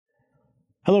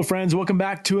Hello, friends. Welcome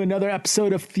back to another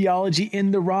episode of Theology in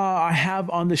the Raw. I have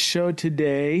on the show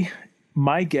today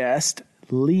my guest,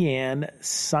 Lianne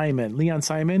Simon. Lianne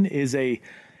Simon is a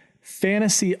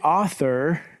fantasy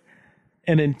author,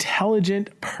 an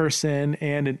intelligent person,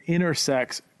 and an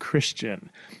intersex Christian.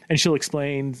 And she'll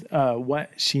explain what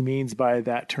she means by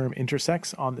that term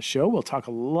intersex on the show. We'll talk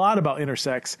a lot about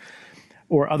intersex,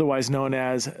 or otherwise known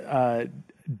as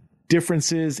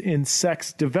differences in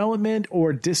sex development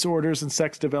or disorders in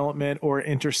sex development or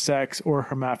intersex or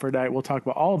hermaphrodite. We'll talk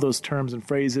about all of those terms and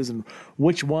phrases and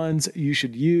which ones you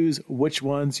should use, which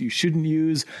ones you shouldn't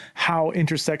use, how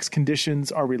intersex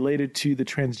conditions are related to the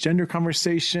transgender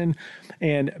conversation,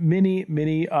 and many,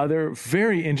 many other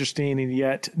very interesting and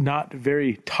yet not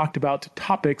very talked about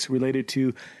topics related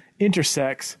to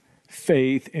intersex,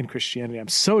 faith, and Christianity. I'm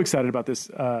so excited about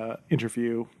this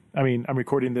interview. I mean, I'm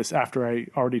recording this after I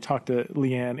already talked to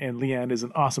Lianne, and Lianne is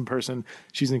an awesome person.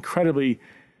 She's incredibly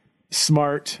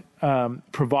smart,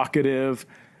 provocative.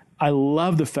 I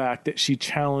love the fact that she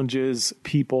challenges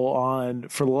people on,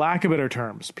 for lack of better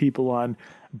terms, people on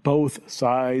both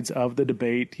sides of the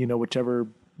debate, whatever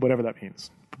that means,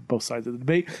 both sides of the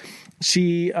debate.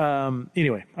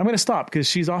 Anyway, I'm going to stop because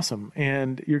she's awesome,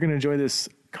 and you're going to enjoy this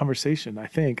conversation, I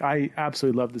think. I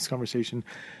absolutely love this conversation.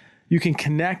 You can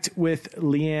connect with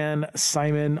Lianne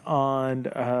Simon on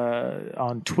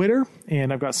Twitter,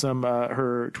 and I've got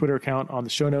her Twitter account on the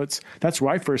show notes. That's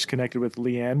where I first connected with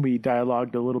Lianne. We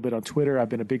dialogued a little bit on Twitter. I've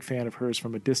been a big fan of hers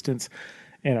from a distance,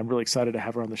 and I'm really excited to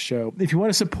have her on the show. If you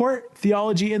want to support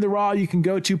Theology in the Raw, you can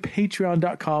go to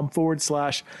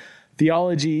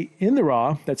patreon.com/Theology in the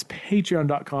Raw. That's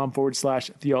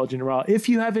patreon.com/Theology in the Raw. If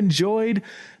you have enjoyed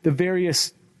the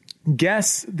various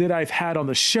guests that I've had on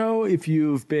the show, if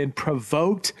you've been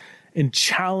provoked and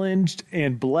challenged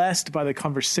and blessed by the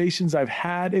conversations I've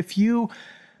had, if you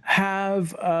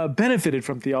have benefited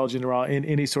from Theology in the Raw in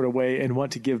any sort of way and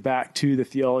want to give back to the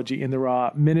Theology in the Raw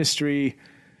ministry,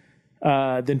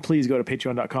 then please go to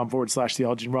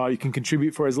patreon.com/Theology in the Raw. You can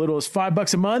contribute for as little as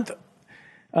 $5 a month,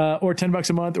 or $10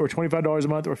 a month, or $25 a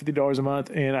month, or $50 a month.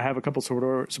 And I have a couple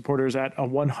supporters at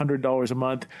 $100 a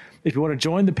month. If you want to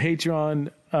join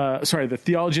the the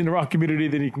Theology in the Raw community,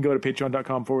 then you can go to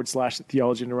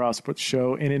patreon.com/Theology in the Raw, support the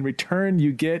show. And in return,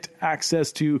 you get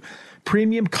access to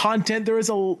premium content. There is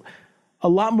a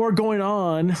lot more going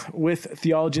on with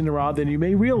Theology in the Raw than you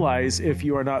may realize if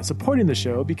you are not supporting the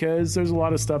show, because there's a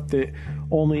lot of stuff that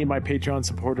only my Patreon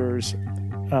supporters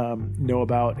know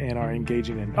about and are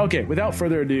engaging in. Okay, without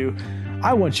further ado,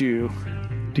 I want you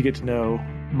to get to know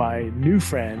my new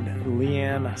friend,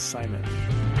 Lianne Simon.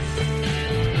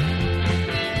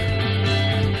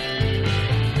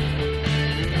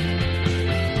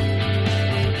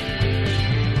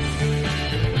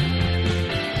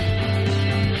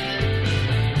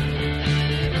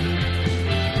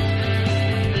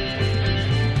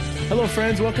 Hello,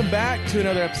 friends. Welcome back to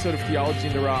another episode of Theology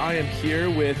in the Raw. I am here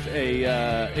with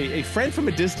a friend from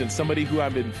a distance, somebody who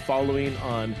I've been following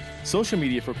on social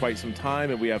media for quite some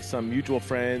time, and we have some mutual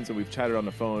friends, and we've chatted on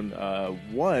the phone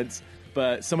once,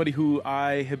 but somebody who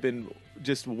I have been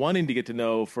just wanting to get to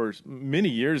know for many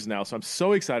years now, so I'm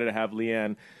so excited to have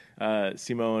Lianne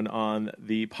Simone on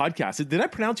the podcast. Did I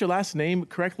pronounce your last name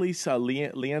correctly?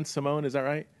 Lianne Simone, is that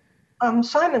right?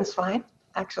 Simon's fine.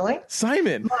 Actually,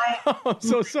 Simon. I'm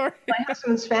so sorry. My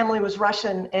husband's family was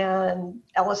Russian, and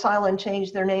Ellis Island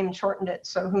changed their name and shortened it.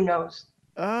 So who knows?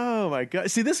 Oh my God!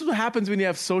 See, this is what happens when you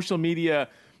have social media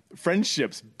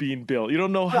friendships being built. You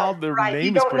don't know how their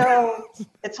name is pronounced. Know.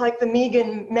 It's like the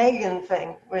Megan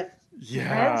thing with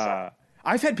grandson.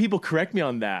 I've had people correct me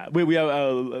on that. We have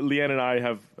Lianne and I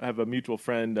have a mutual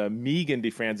friend, Megan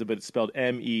DeFranza, but it's spelled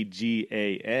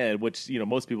Megan, which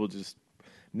most people just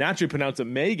naturally pronounce it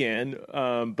Megan,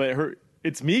 but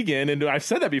it's Megan, and I've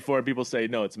said that before, and people say,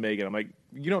 no, it's Megan. I'm like,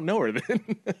 you don't know her then.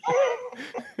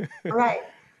 Right.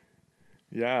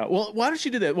 Yeah. Well, why don't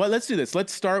you do that? Well, let's do this.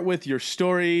 Let's start with your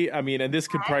story. I mean, and this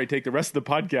could probably take the rest of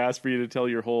the podcast for you to tell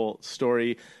your whole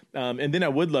story. And then I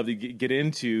would love to get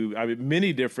into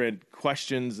many different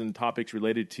questions and topics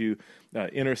related to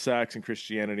intersex and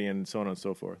Christianity and so on and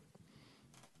so forth.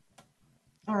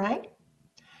 All right.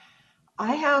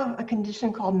 I have a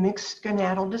condition called mixed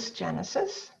gonadal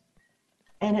dysgenesis,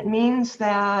 and it means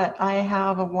that I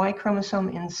have a Y chromosome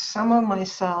in some of my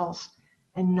cells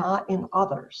and not in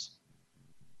others.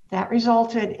 That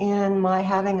resulted in my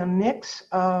having a mix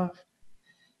of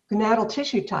gonadal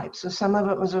tissue types. So some of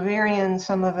it was ovarian,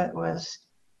 some of it was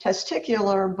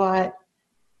testicular, but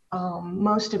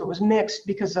most of it was mixed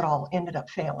because it all ended up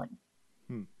failing.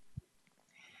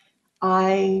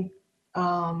 I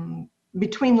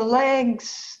between the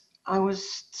legs, I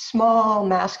was small,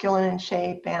 masculine in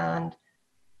shape, and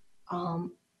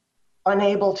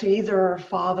unable to either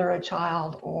father a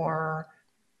child or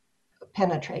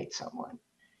penetrate someone.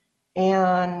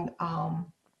 And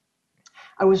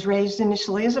I was raised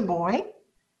initially as a boy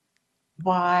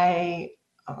by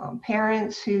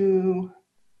parents who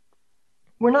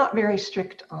were not very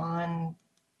strict on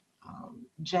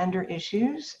gender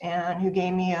issues and who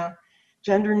gave me a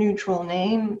gender neutral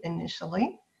name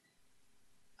initially.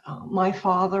 My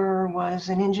father was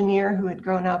an engineer who had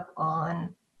grown up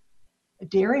on a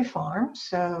dairy farm,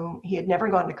 so he had never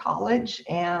gone to college.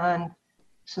 And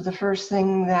so the first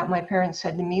thing that my parents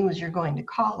said to me was, "You're going to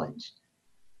college."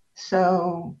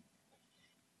 So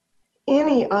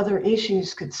any other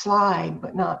issues could slide,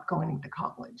 but not going to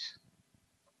college.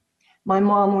 My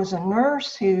mom was a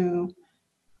nurse who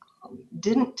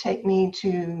didn't take me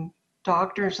to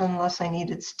doctors unless I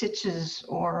needed stitches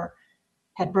or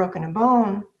had broken a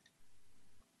bone.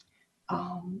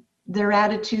 Their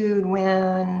attitude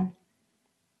when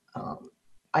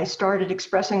I started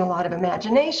expressing a lot of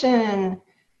imagination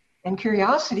and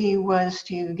curiosity was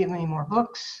to give me more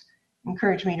books,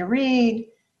 encourage me to read,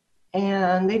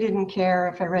 and they didn't care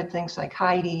if I read things like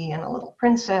Heidi and A Little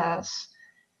Princess.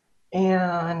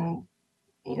 And,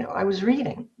 you know, I was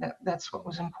reading. That's what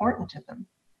was important to them.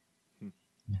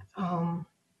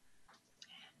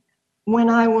 When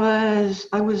I was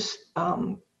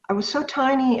so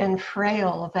tiny and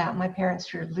frail that my parents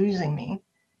feared losing me.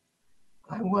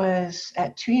 I was,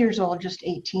 at 2 years old, just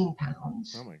 18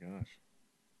 pounds. Oh my gosh.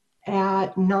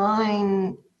 At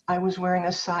 9, I was wearing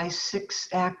a size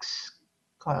 6X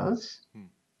clothes.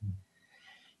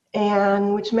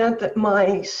 And which meant that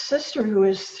my sister, who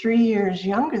is 3 years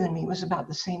younger than me, was about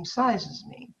the same size as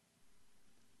me.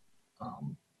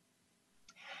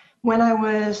 When I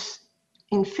was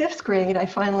in 5th grade, I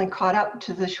finally caught up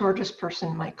to the shortest person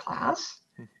in my class.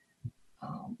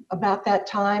 About that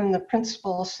time, the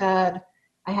principal said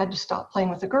I had to stop playing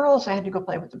with the girls. I had to go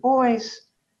play with the boys,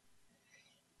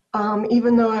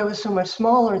 even though I was so much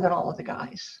smaller than all of the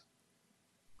guys.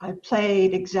 I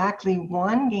played exactly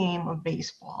 1 game of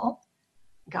baseball,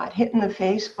 got hit in the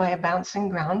face by a bouncing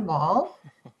ground ball,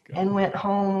 and went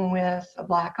home with a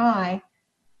black eye.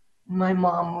 My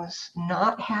mom was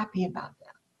not happy about that.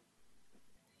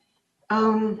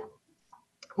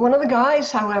 One of the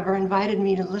guys, however, invited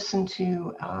me to listen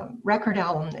to a record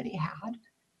album that he had.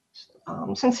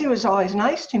 Since he was always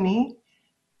nice to me,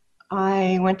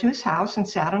 I went to his house and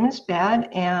sat on his bed,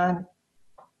 and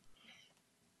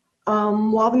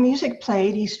while the music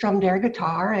played, he strummed air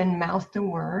guitar and mouthed the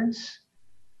words.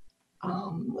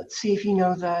 Let's see if you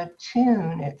know the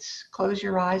tune. It's "Close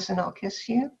Your Eyes and I'll Kiss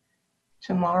You.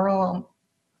 Tomorrow I'll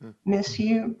miss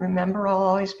you. Remember, I'll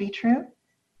always be true."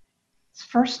 It's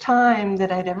the first time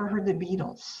that I'd ever heard the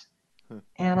Beatles.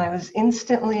 And I was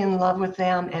instantly in love with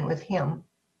them and with him.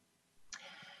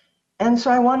 And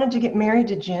so I wanted to get married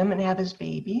to Jim and have his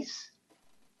babies.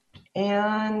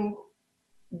 And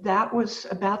that was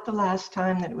about the last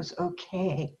time that it was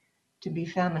okay to be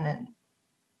feminine.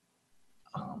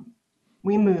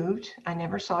 We moved. I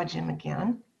never saw Jim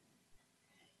again.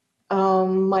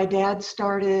 My dad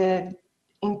started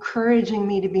encouraging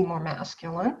me to be more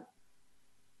masculine,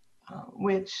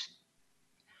 which,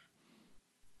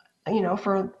 you know,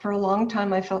 for a long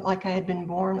time, I felt like I had been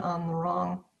born on the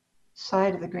wrong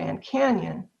side of the Grand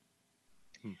Canyon.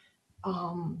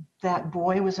 That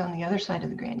boy was on the other side of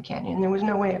the Grand Canyon. There was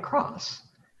no way across.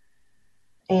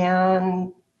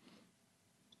 And,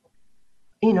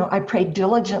 you know, I prayed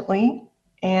diligently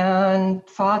and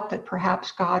thought that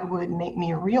perhaps God would make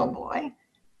me a real boy.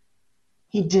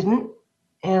 He didn't.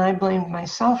 And I blamed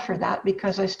myself for that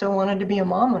because I still wanted to be a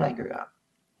mom when I grew up.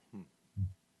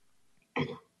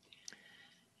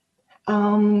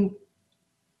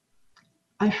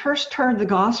 I first heard the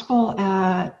gospel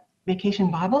at Vacation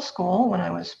Bible School when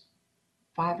I was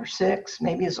 5 or 6,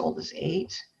 maybe as old as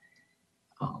 8.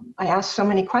 I asked so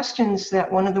many questions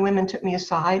that one of the women took me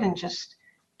aside and just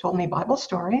told me Bible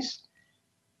stories.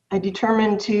 I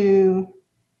determined to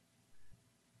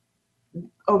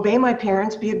obey my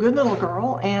parents, be a good little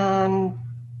girl, and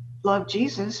love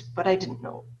Jesus, but I didn't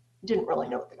really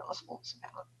know what the gospel was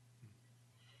about.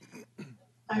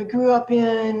 I grew up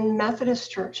in Methodist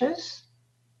churches,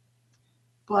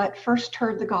 but first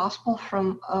heard the gospel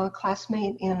from a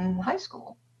classmate in high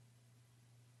school.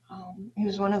 He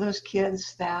was one of those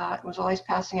kids that was always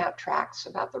passing out tracts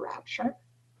about the rapture.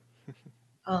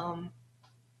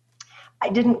 I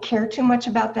didn't care too much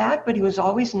about that, but he was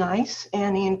always nice,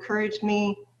 and he encouraged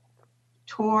me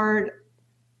toward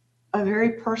a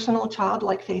very personal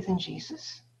childlike faith in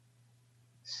Jesus.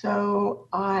 So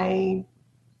I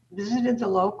visited the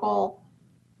local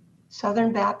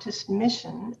Southern Baptist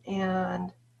mission,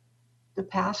 and the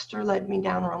pastor led me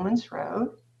down Romans Road,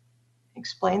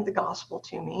 explained the gospel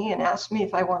to me, and asked me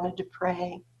if I wanted to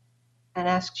pray and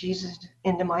ask Jesus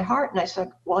into my heart. And I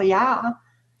said, well, yeah.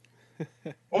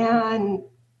 And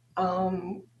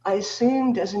I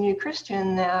assumed as a new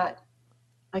Christian that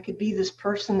I could be this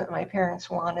person that my parents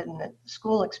wanted and that the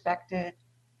school expected.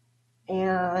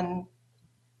 And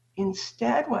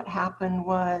instead, what happened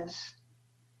was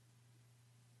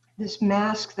this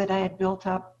mask that I had built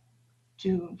up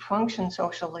to function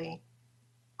socially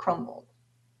crumbled.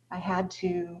 I had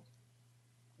to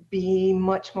be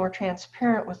much more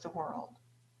transparent with the world.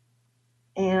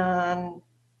 And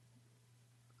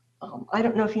I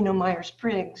don't know if you know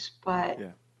Myers-Briggs, but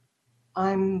Yeah.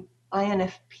 I'm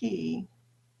INFP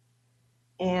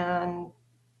and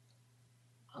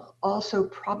also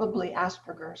probably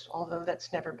Asperger's, although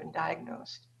that's never been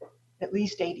diagnosed, at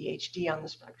least ADHD on the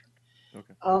spectrum.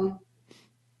 Okay.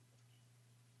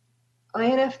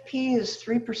 INFP is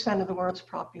 3% of the world's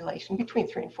population, between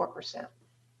 3 and 4%.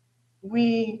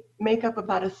 We make up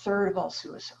about a third of all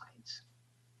suicides.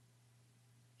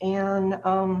 And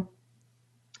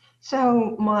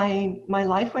so my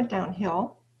life went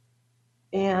downhill,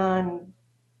 and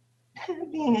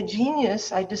being a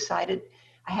genius, I decided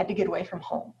I had to get away from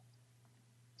home.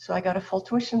 So I got a full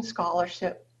tuition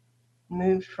scholarship,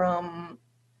 moved from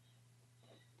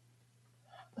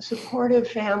a supportive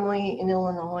family in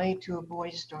Illinois to a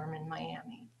boys' dorm in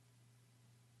Miami.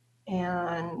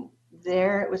 And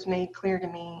there it was made clear to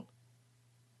me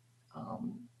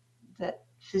that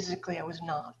physically I was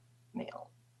not male.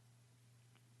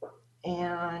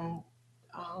 And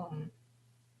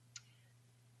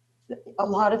a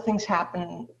lot of things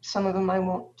happened. Some of them I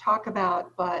won't talk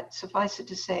about, but suffice it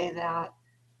to say that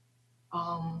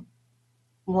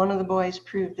one of the boys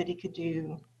proved that he could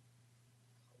do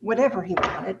whatever he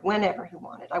wanted, whenever he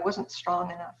wanted. I wasn't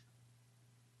strong enough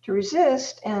to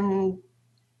resist, and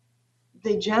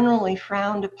they generally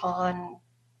frowned upon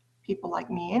people like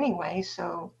me anyway,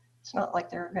 so it's not like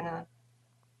they're going to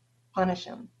punish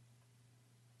him.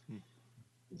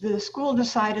 The school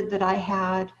decided that I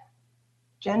had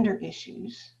gender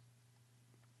issues,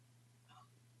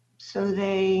 so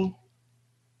they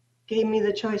gave me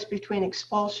the choice between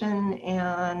expulsion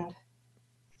and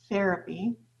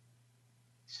therapy.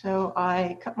 So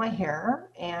I cut my hair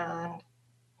and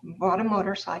bought a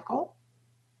motorcycle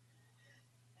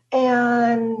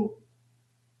and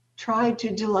tried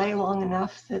to delay long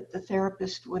enough that the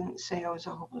therapist wouldn't say I was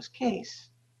a hopeless case.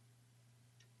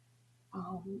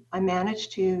 I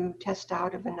managed to test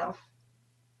out of enough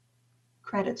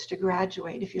credits to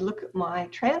graduate. If you look at my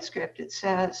transcript, it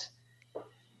says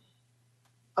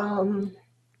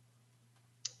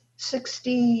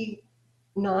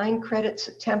 69 credits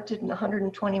attempted and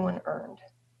 121 earned.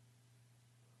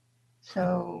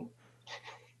 So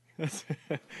That's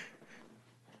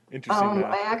interesting.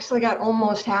 I actually got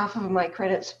almost half of my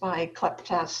credits by CLEP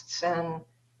tests and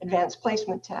advanced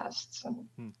placement tests and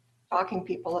talking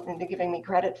people into giving me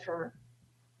credit for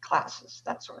classes,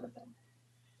 that sort of thing.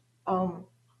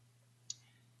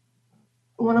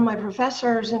 One of my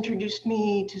professors introduced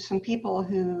me to some people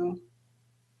who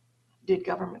did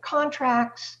government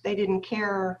contracts. They didn't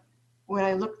care what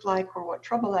I looked like or what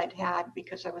trouble I'd had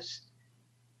because I was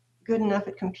good enough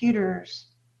at computers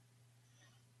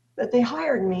that they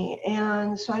hired me.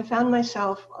 And so I found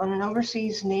myself on an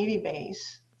overseas Navy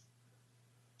base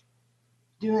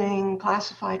doing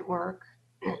classified work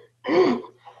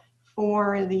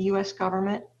for the US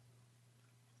government.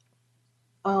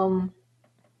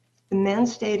 The men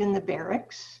stayed in the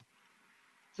barracks.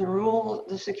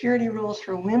 The security rules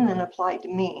for women applied to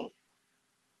me.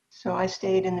 So I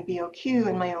stayed in the BOQ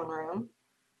in my own room,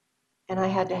 and I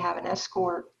had to have an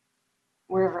escort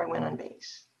wherever I went on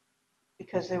base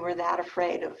because they were that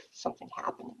afraid of something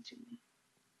happening to me.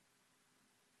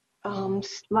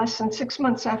 Less than 6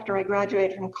 months after I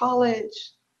graduated from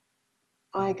college,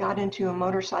 I got into a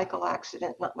motorcycle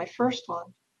accident, not my first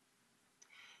one,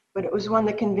 but it was one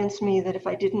that convinced me that if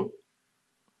I didn't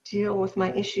deal with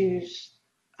my issues,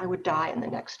 I would die in the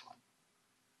next one.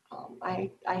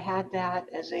 I had that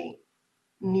as a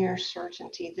near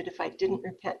certainty that if I didn't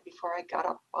repent before I got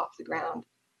up off the ground,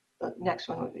 the next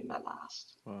one would be my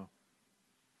last. Wow.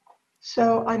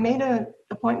 So I made an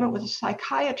appointment with a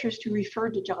psychiatrist who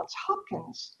referred to Johns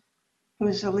Hopkins, who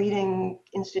was the leading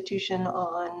institution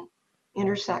on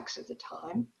intersex at the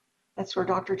time. That's where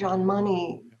Dr. John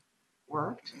Money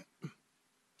worked.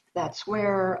 That's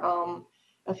where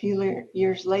a few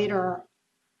years later,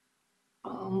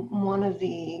 one of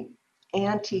the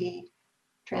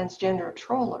anti-transgender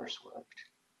trollers worked.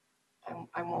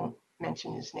 I won't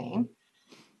mention his name.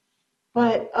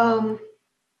 But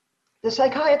the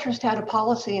psychiatrist had a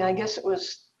policy, and I guess it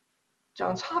was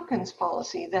Johns Hopkins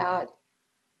policy, that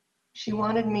she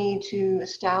wanted me to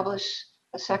establish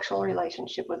a sexual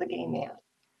relationship with a gay man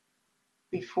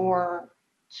before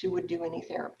she would do any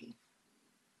therapy.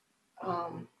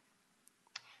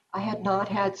 I had not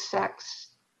had sex.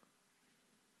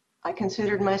 I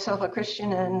considered myself a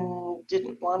Christian and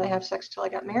didn't want to have sex till I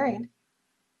got married.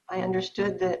 I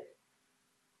understood that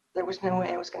there was no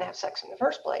way I was going to have sex in the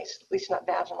first place, at least not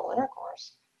vaginal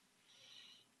intercourse.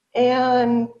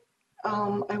 And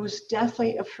I was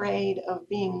deathly afraid of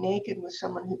being naked with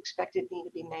someone who expected me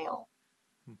to be male.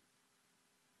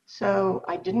 So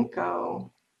I didn't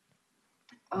go.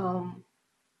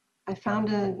 I found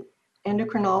an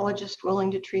endocrinologist willing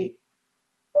to treat.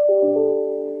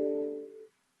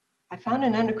 I found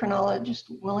an endocrinologist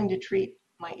willing to treat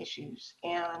my issues,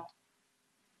 and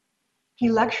he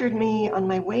lectured me on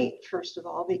my weight, first of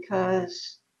all,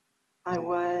 because I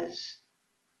was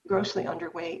grossly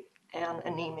underweight and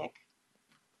anemic.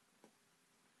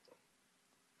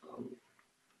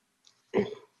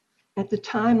 At the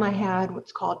time, I had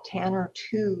what's called Tanner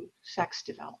 2 sex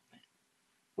development,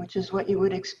 which is what you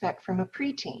would expect from a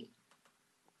preteen.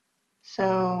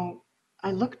 So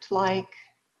I looked like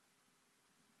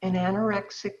an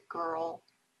anorexic girl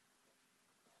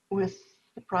with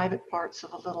the private parts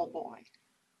of a little boy.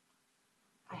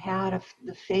 I had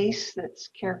the face that's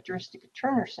characteristic of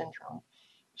Turner syndrome,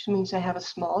 which means I have a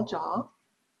small jaw,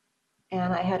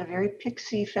 and I had a very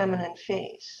pixie feminine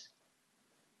face.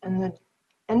 And the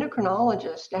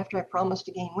endocrinologist, after I promised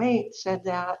to gain weight, said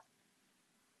that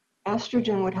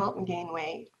estrogen would help me gain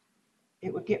weight.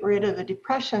 It would get rid of the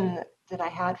depression that I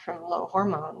had from low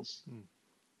hormones.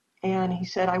 And he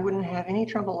said I wouldn't have any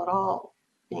trouble at all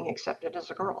being accepted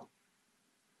as a girl.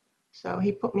 So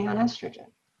he put me on estrogen.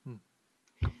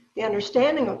 The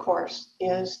understanding, of course,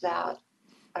 is that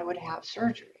I would have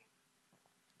surgery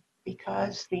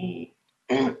because the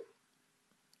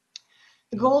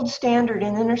gold standard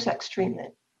in intersex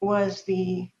treatment was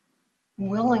the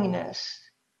willingness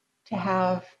to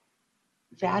have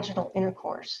vaginal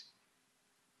intercourse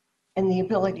and the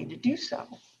ability to do so.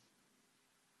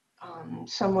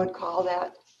 Some would call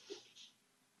that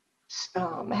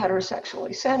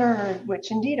heterosexually centered,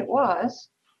 which indeed it was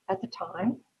at the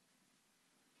time.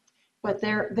 But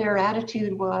their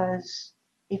attitude was,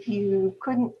 if you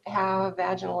couldn't have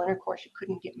vaginal intercourse, you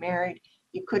couldn't get married,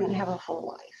 you couldn't have a full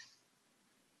life.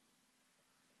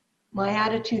 My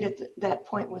attitude at that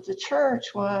point with the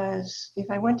church was, if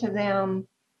I went to them,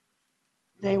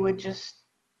 they would just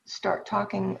start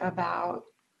talking about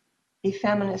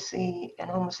effeminacy and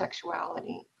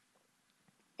homosexuality,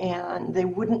 and they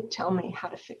wouldn't tell me how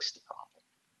to fix the problem.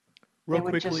 Real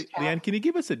quickly, Lianne, can you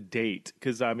give us a date?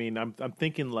 Because I mean, I'm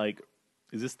thinking like,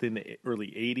 is this in the early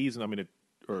 '80s? And I mean,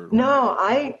 no,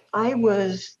 I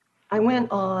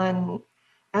went on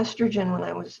estrogen when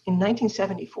I was in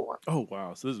 1974. Oh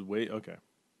wow! So this is okay.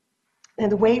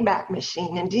 And the Wayback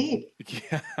Machine, indeed.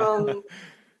 Yeah.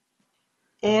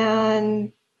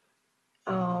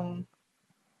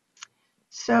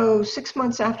 So 6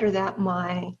 months after that,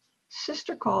 my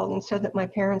sister called and said that my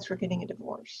parents were getting a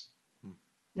divorce,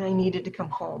 and I needed to come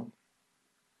home.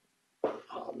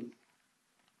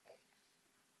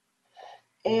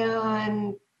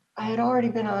 And I had already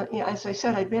been on, as I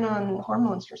said, I'd been on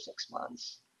hormones for 6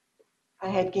 months. I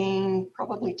had gained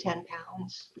probably 10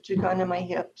 pounds, which had gone to my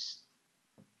hips.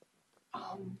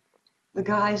 The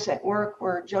guys at work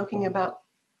were joking about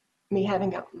me having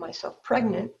gotten myself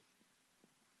pregnant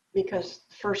because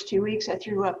the first 2 weeks I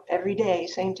threw up every day,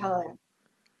 same time.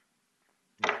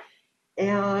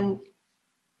 And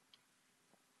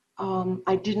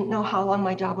I didn't know how long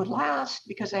my job would last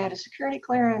because I had a security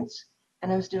clearance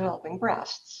and I was developing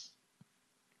breasts.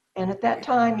 And at that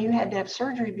time, you had to have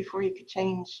surgery before you could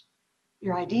change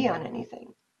your ID on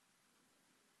anything.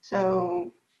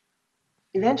 So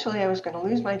eventually I was going to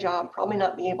lose my job, probably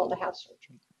not be able to have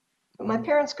surgery. But my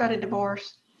parents got a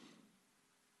divorce.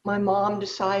 My mom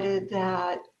decided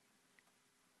that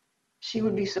she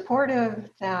would be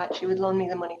supportive, that she would loan me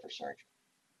the money for surgery.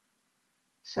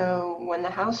 So when the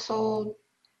house sold,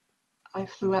 I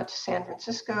flew out to San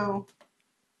Francisco.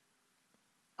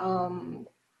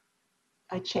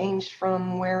 I changed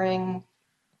from wearing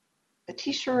a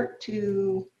t-shirt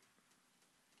to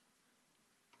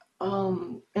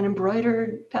an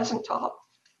embroidered peasant top,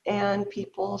 and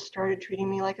people started treating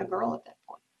me like a girl at that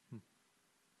point.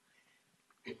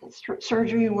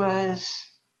 Surgery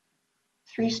was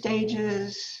 3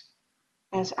 stages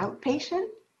as outpatient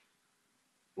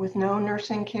with no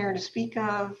nursing care to speak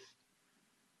of.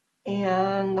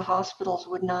 and the hospitals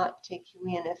would not take you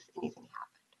in if anything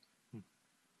happened. Hmm.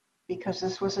 Because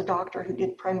this was a doctor who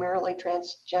did primarily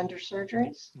transgender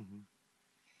surgeries. Mm-hmm.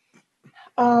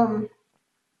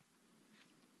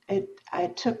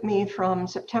 It took me from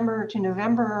September to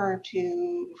November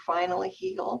to finally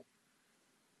heal.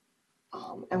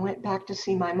 I went back to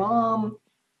see my mom.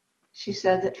 She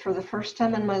said that for the first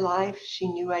time in my life, she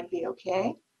knew I'd be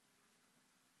okay.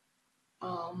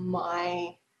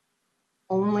 My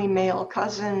only male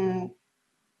cousin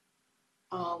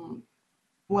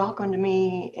welcomed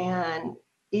me and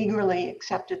eagerly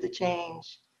accepted the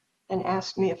change and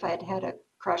asked me if I had had a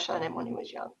crush on him when he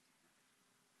was young,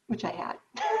 which I had.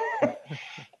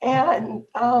 And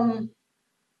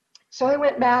so I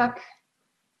went back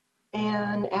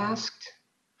and asked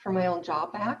for my old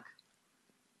job back.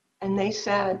 And they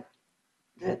said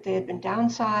that they had been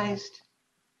downsized.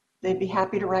 They'd be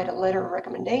happy to write a letter of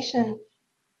recommendation.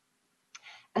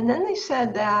 And then they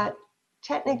said that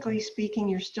technically speaking,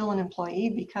 you're still an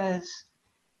employee because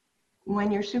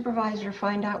when your supervisor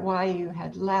found out why you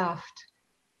had left,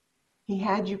 he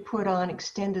had you put on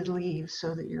extended leave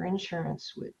so that your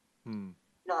insurance would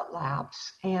not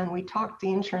lapse. And we talked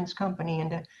the insurance company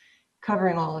into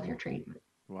covering all of your treatment.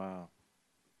 Wow.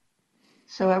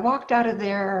 So I walked out of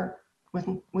there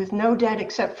with no debt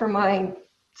except for my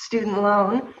student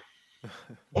loan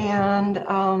and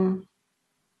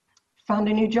found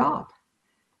a new job.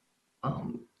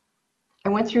 I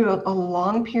went through a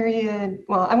long period.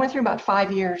 Well, I went through about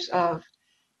 5 years of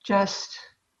just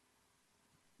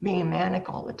being manic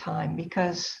all the time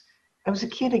because I was a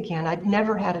kid again. I'd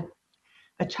never had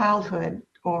a childhood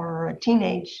or a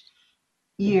teenage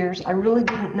years. I really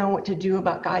didn't know what to do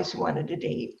about guys who wanted to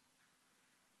date.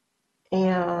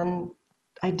 And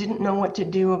I didn't know what to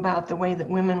do about the way that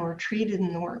women were treated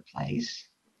in the workplace.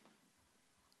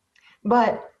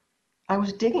 But I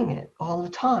was digging it all the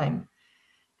time.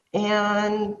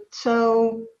 And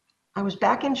so I was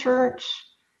back in church.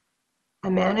 I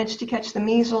managed to catch the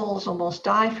measles, almost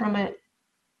die from it.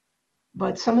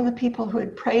 But some of the people who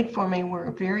had prayed for me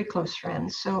were very close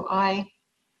friends. So I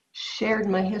shared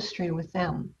my history with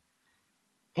them.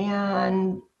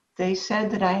 And they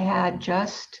said that I had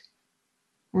just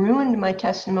ruined my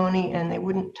testimony and they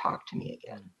wouldn't talk to me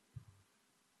again.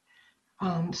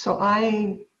 So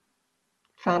I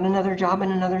found another job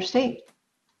in another state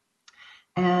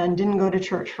and didn't go to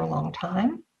church for a long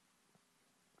time.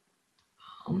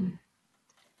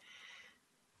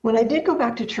 When I did go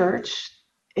back to church,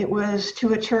 it was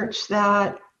to a church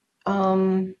that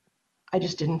I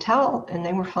just didn't tell, and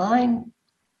they were fine.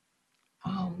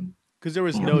 Because there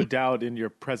was no doubt in your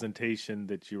presentation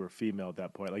that you were female at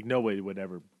that point. Like nobody would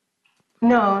ever.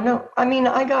 No. I mean,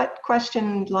 I got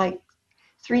questioned like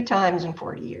 3 times in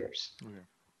 40 years,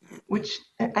 which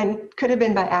I could have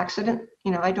been by accident.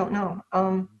 I don't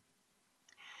know.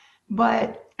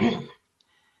 But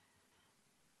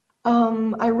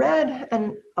I read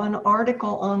an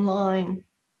article online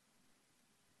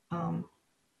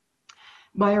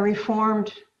by a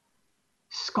Reformed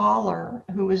scholar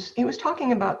he was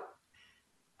talking about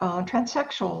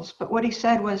transsexuals, but what he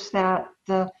said was that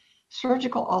the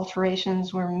surgical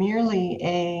alterations were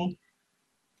merely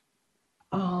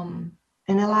an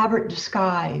elaborate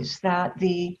disguise, that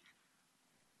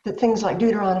things like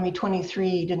Deuteronomy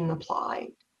 23 didn't apply.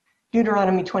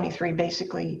 Deuteronomy 23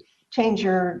 basically change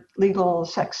your legal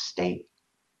sex state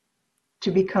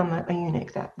to become a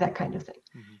eunuch, that kind of thing.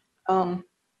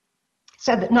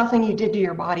 Said that nothing you did to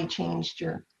your body changed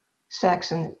your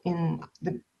sex in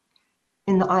the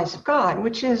eyes of God,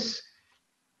 which is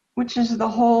the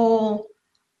whole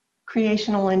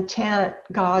creational intent,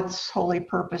 God's holy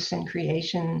purpose in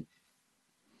creation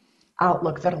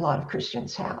outlook that a lot of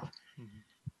Christians have.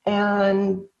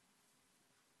 And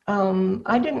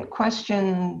I didn't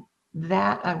question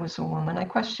that I was a woman. I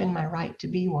questioned my right to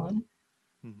be one.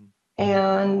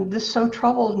 And this so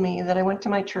troubled me that I went to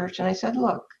my church and I said,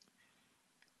 look,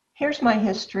 here's my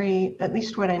history, at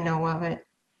least what I know of it.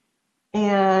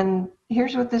 And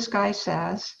here's what this guy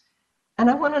says. And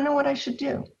I want to know what I should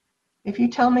do. If you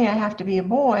tell me I have to be a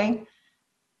boy,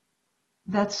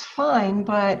 that's fine,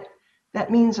 but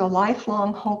that means a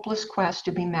lifelong hopeless quest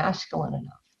to be masculine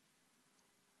enough.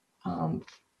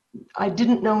 I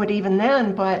didn't know it even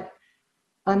then, but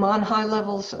I'm on high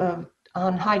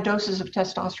doses of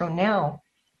testosterone now,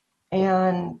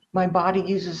 and my body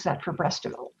uses that for breast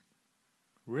development.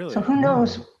 Really? So who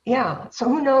knows? Yeah. So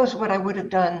who knows what I would have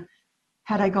done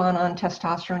had I gone on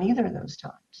testosterone either of those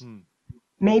times?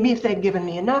 Maybe if they'd given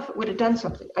me enough, it would have done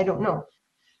something. I don't know.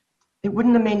 It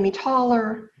wouldn't have made me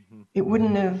taller. It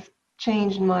wouldn't have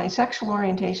changed my sexual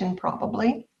orientation,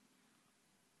 probably.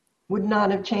 would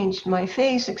not have changed my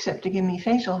face except to give me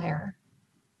facial hair.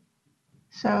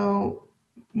 So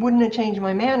wouldn't have changed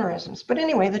my mannerisms. But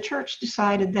anyway, the church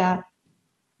decided that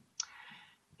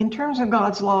in terms of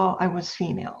God's law, I was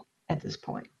female at this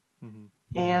point.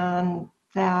 Mm-hmm. And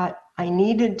that I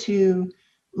needed to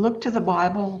look to the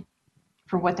Bible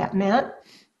for what that meant,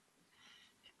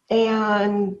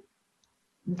 and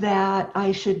that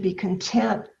I should be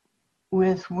content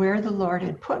with where the Lord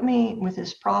had put me, with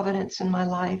his providence in my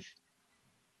life,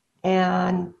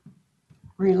 and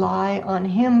rely on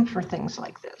him for things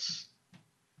like this.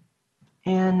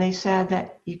 And they said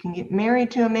that you can get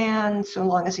married to a man so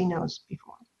long as he knows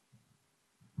before.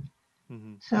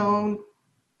 Mm-hmm. So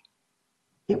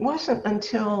it wasn't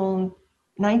until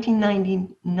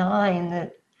 1999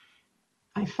 that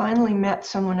I finally met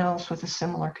someone else with a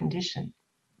similar condition.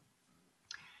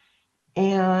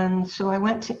 And so I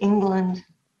went to England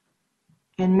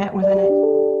and met with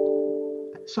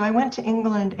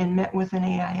an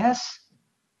AIS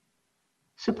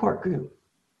support group.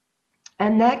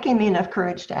 And that gave me enough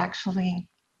courage to actually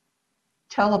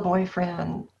tell a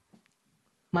boyfriend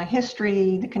my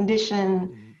history, the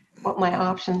condition, what my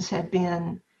options had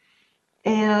been.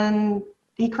 And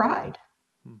he cried.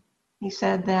 He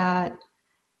said that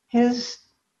his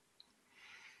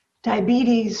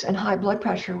diabetes and high blood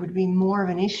pressure would be more of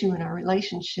an issue in our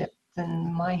relationship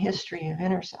than my history of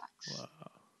intersex. Wow.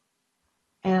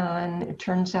 And it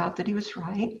turns out that he was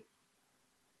right.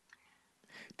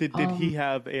 Did he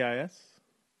have AIS?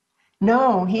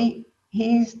 No, he's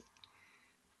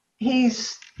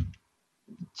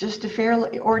just a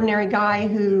fairly ordinary guy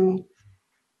who,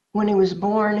 when he was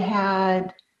born,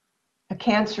 had a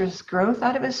cancerous growth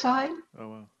out of his side. Oh,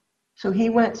 wow. So he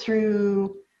went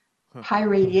through high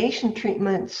radiation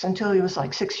treatments until he was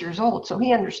like 6 years old. So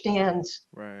he understands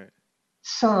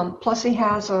some. Plus he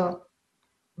has a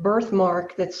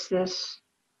birthmark that's this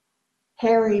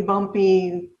hairy,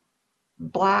 bumpy,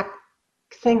 black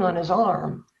thing on his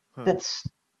arm that's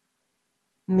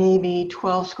maybe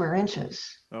 12 square inches.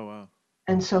 Oh, wow.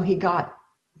 And so he got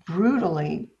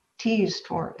brutally teased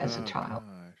for as a child.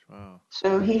 Gosh, wow.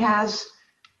 So he has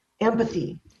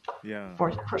empathy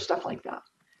for stuff like that.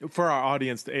 For our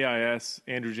audience, the AIS,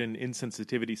 androgen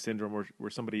insensitivity syndrome, where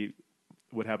somebody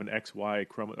would have an Y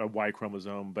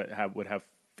chromosome, but would have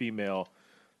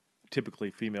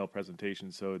typically female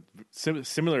presentation. So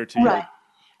similar to right.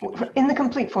 In the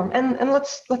complete form. And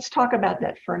let's talk about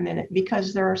that for a minute,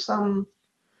 because there are some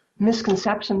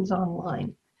misconceptions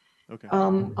online. Okay.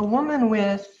 A woman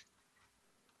with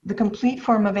the complete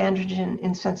form of androgen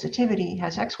insensitivity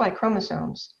has XY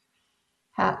chromosomes,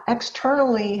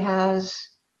 externally has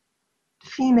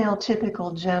female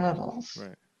typical genitals.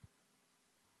 Right.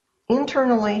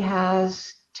 Internally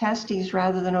has testes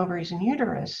rather than ovaries and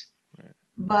uterus. Right.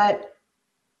 But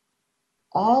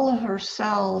all of her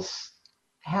cells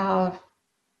have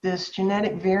this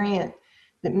genetic variant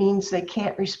that means they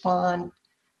can't respond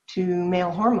to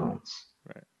male hormones.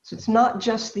 Right. So it's not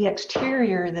just the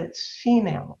exterior that's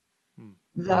female.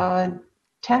 The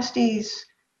testes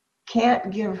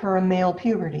can't give her a male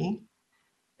puberty,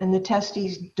 and the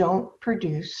testes don't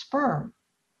produce sperm.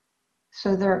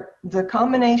 So the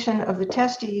combination of the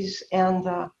testes and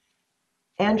the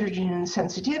androgen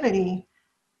sensitivity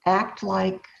act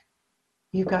like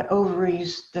you've got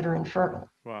ovaries that are infertile.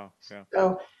 Wow. Yeah.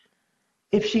 So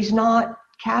if she's not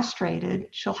castrated,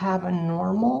 she'll have a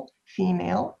normal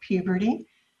female puberty,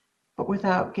 but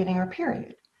without getting her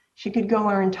period. She could go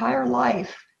her entire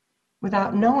life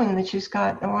without knowing that she's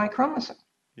got a Y chromosome.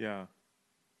 Yeah.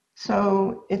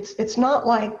 So it's not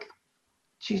like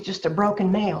she's just a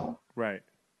broken male. Right.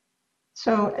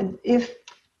 So if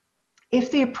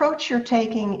the approach you're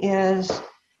taking is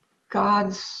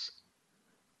God's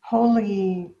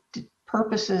holy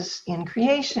purposes in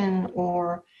creation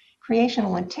or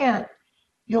creational intent,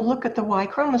 you'll look at the Y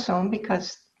chromosome,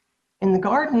 because in the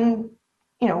garden,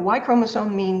 Y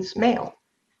chromosome means male.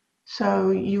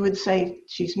 So you would say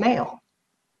she's male.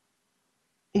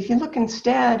 If you look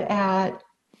instead at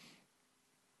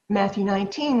Matthew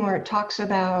 19, where it talks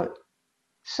about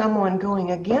someone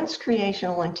going against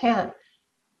creational intent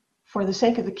for the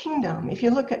sake of the kingdom, if you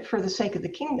look at for the sake of the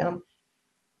kingdom,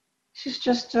 she's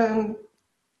just an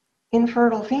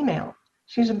infertile female.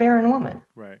 She's a barren woman.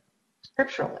 Right.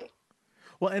 Scripturally.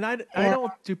 Well, and I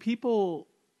don't, do people,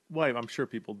 well, I'm sure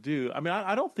people do. I mean,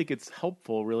 I don't think it's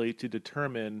helpful really to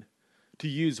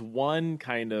use one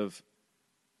kind of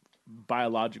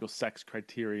biological sex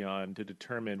criterion to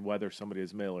determine whether somebody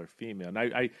is male or female.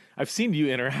 And I've seen you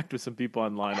interact with some people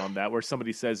online on that, where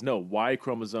somebody says, no, Y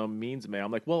chromosome means male.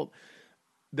 I'm like, well,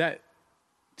 that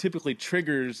typically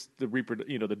triggers the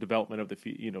the development of the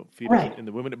fetus Right. in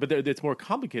the woman. But it's more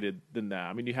complicated than that.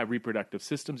 I mean, you have reproductive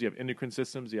systems, you have endocrine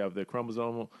systems, you have the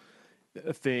chromosomal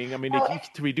thing. I mean, Well,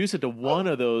 to reduce it to one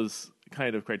of those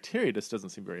kind of criteria just doesn't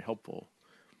seem very helpful.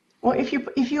 well,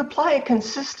 if you apply it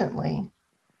consistently,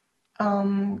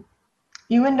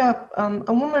 you end up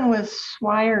a woman with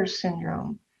Swyer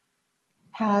syndrome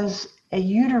has a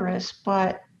uterus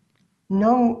but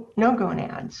no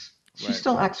gonads. She's Right.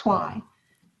 still XY.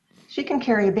 She can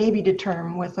carry a baby to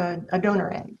term with a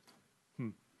donor egg. Hmm.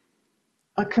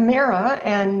 A chimera,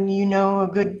 and a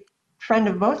good friend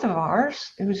of both of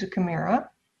ours who's a chimera,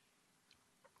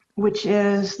 which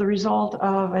is the result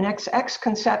of an XX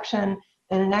conception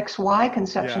and an XY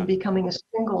conception Yeah. becoming a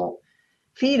single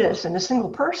fetus and a single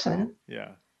person.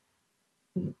 Yeah.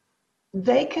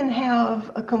 They can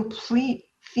have a complete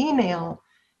female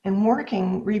and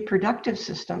working reproductive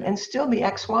system and still be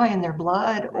XY in their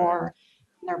blood, Right. or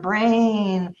in their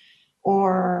brain,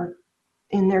 or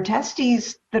in their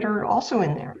testes that are also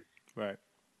in there. Right.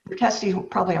 Their testes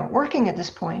probably aren't working at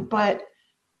this point, but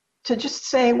to just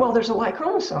say, well, there's a Y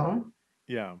chromosome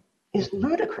Yeah. is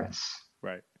ludicrous.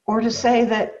 Right. Or to say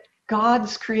that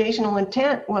God's creational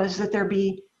intent was that there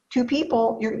be two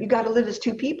people, you got to live as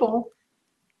two people.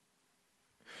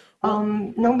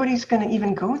 Nobody's going to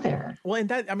even go there. Well, and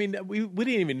that, I mean, we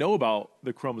didn't even know about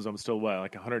the chromosomes till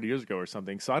like 100 years ago or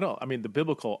something. So the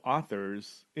biblical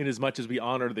authors, in as much as we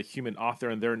honor the human author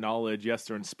and their knowledge, yes,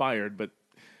 they're inspired, but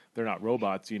they're not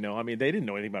robots, I mean, they didn't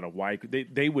know anything about a Y.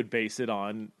 They would base it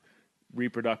on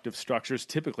reproductive structures,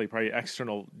 typically probably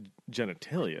external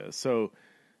genitalia. So,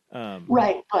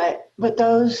 right, but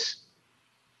those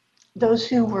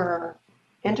who were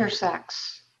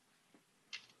intersex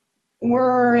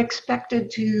were expected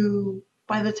to,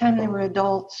 by the time they were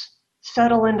adults,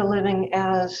 settle into living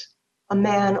as a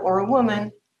man or a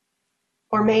woman,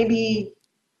 or maybe,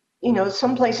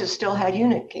 some places still had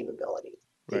eunuch capability.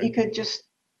 That you could just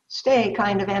stay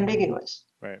kind of ambiguous.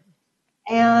 Right.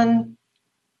 And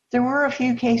there were a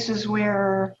few cases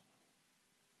where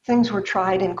things were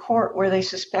tried in court where they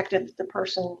suspected that the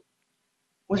person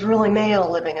was really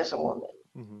male living as a woman,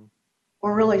 Mm-hmm.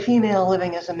 or really female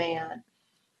living as a man.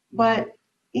 But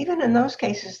even in those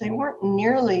cases, they weren't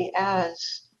nearly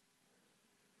as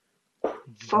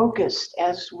focused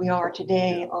as we are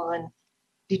today on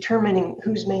determining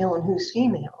who's male and who's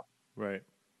female. Right.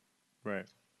 Right.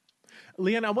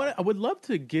 Lianne, I would love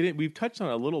to get it. We've touched on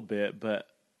it a little bit, but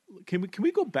can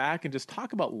we go back and just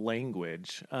talk about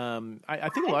language? I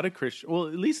think a lot of Christians, well,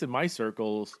 at least in my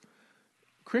circles,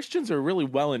 Christians are really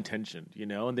well-intentioned,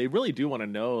 and they really do want to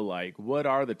know, like, what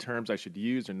are the terms I should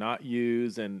use or not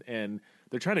use, and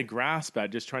they're trying to grasp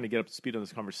at just trying to get up to speed on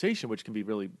this conversation, which can be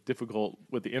really difficult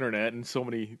with the internet and so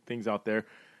many things out there.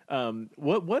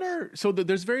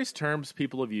 There's various terms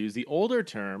people have used. The older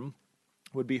term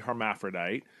would be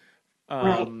hermaphrodite.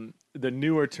 Right. The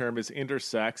newer term is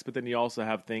intersex, but then you also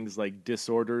have things like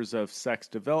disorders of sex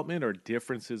development or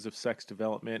differences of sex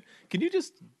development. Can you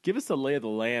just give us the lay of the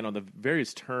land on the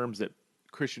various terms that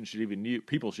Christians should even use,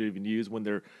 people should even use when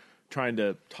they're trying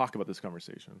to talk about this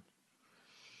conversation?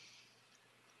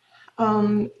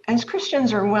 As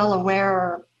Christians are well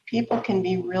aware, people can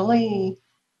be really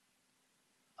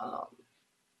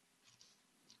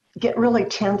get really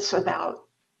tense about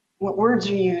what words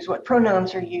are used, what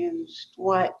pronouns are used,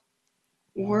 what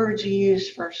words you use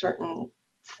for certain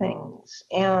things.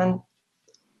 And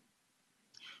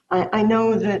I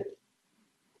know that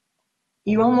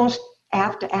you almost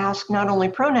have to ask not only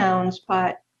pronouns,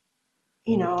 but,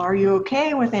 are you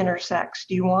okay with intersex?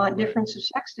 Do you want difference of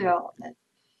sex development?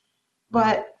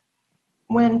 But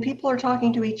when people are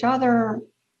talking to each other,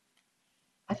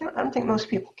 I don't think most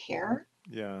people care.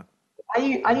 Yeah. I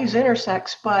use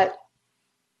intersex, but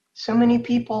so many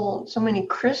people, so many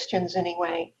Christians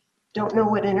anyway, don't know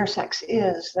what intersex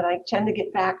is, that I tend to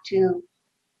get back to,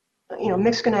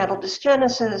 mixed gonadal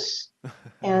dysgenesis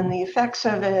and the effects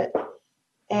of it.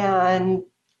 And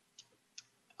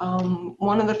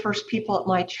one of the first people at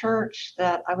my church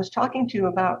that I was talking to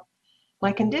about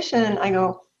my condition, I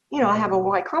go, I have a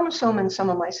Y chromosome in some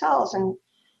of my cells. And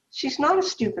she's not a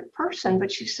stupid person,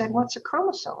 but she said, what's a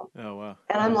chromosome? Oh, wow.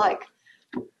 And I'm like,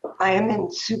 I am in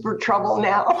super trouble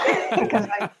now because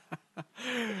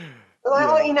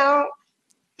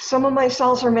some of my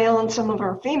cells are male and some of them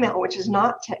are female, which is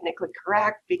not technically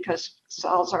correct because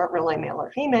cells aren't really male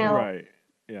or female. Right.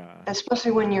 Yeah.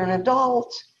 Especially when you're an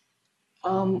adult.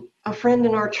 A friend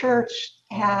in our church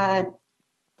had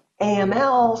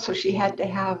AML, so she had to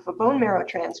have a bone marrow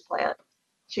transplant.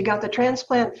 She got the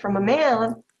transplant from a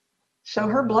man, so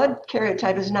her blood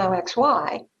karyotype is now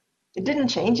XY. It didn't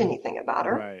change anything about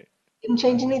her. Right. Didn't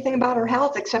change anything about her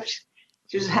health, except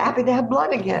she was happy to have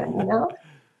blood again, you know?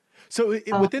 So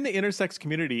Uh, within the intersex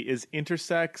community, is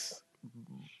intersex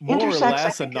more or Intersex, I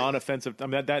less a think, non-offensive? I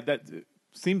mean, that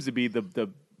seems to be the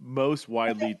most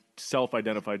widely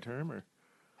self-identified term, or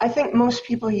I think most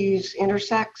people use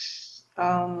intersex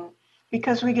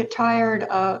because we get tired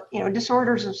of,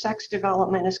 disorders of sex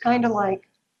development is kind of like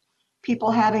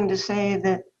people having to say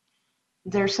that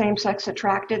they're same-sex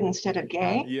attracted instead of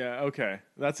gay. yeah, okay,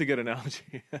 that's a good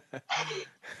analogy.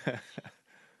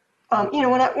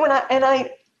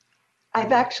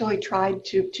 I've actually tried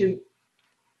to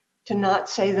not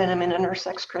say that I'm an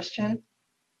intersex Christian.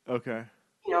 Okay,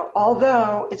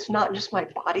 Although it's not just my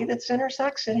body that's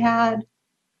intersex, it had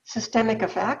systemic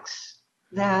effects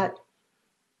that,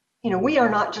 we are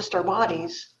not just our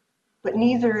bodies, but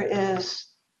neither is,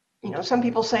 some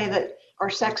people say that our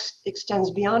sex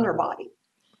extends beyond our body.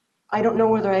 I don't know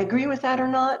whether I agree with that or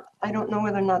not. I don't know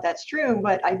whether or not that's true,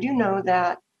 but I do know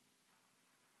that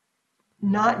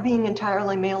not being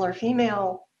entirely male or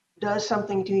female does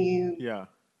something to you yeah.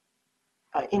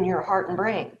 in your heart and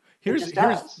brain. It just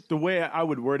Here's does. the way I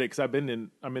would word it, because I'm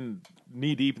in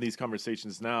knee deep in these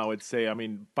conversations now. I'd say, I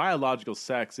mean, biological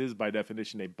sex is by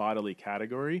definition a bodily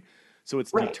category, so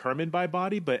it's Right. determined by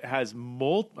body, but has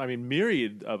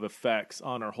myriad of effects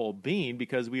on our whole being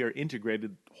because we are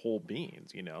integrated whole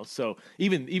beings. So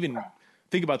even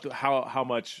think about how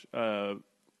much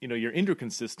your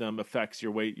endocrine system affects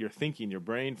your weight, your thinking, your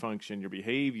brain function, your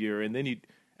behavior, and then you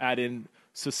add in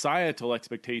societal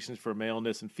expectations for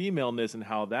maleness and femaleness, and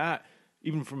how that,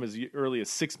 even from as early as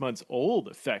 6 months old,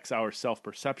 affects our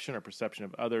self-perception, our perception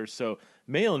of others. So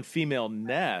male and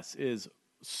female-ness is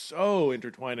so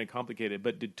intertwined and complicated,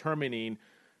 but determining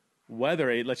whether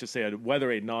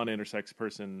whether a non-intersex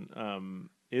person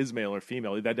is male or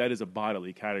female, that is a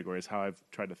bodily category, is how I've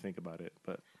tried to think about it.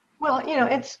 But Well,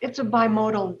 it's a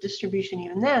bimodal distribution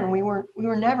even then. We were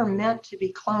never meant to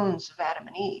be clones of Adam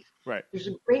and Eve. right, There's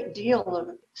a great deal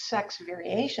of sex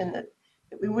variation that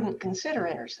we wouldn't consider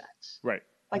intersex. right,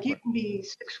 Like you right, can be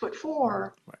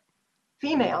 6'4" right.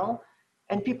 female,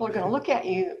 and people are going to look at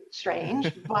you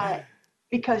strange, but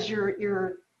because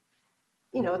the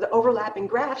overlapping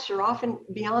graphs are often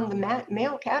beyond the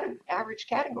male average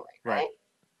category, Right. right?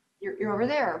 You're over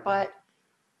there, but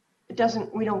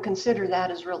we don't consider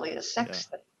that as really a Yeah. sex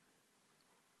thing.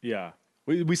 Yeah.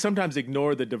 We sometimes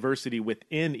ignore the diversity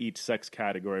within each sex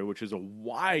category, which is a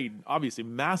wide, obviously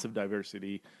massive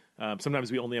diversity.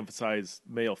 Sometimes we only emphasize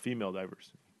male female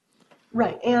diversity.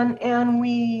 Right. And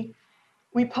we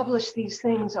publish these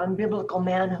things on biblical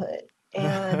manhood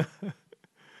and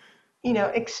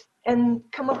and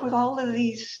come up with all of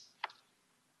these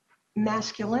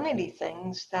masculinity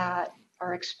things that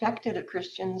are expected of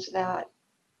Christians that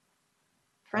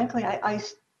frankly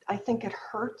I think it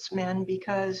hurts men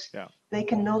because Yeah. they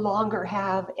can no longer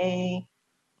have a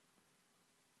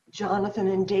Jonathan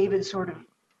and David sort of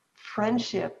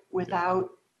friendship Yeah. without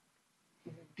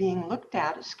being looked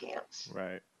at askance.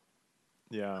 Right.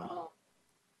 Yeah. Uh,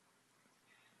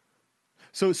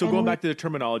 So going and back to the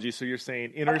terminology, so you're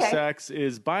saying okay, intersex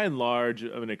is by and large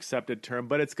an accepted term,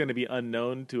 but it's going to be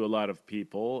unknown to a lot of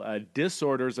people.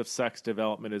 Disorders of sex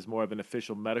development is more of an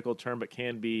official medical term, but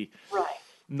can be right.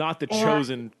 not the And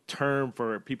chosen term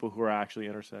for people who are actually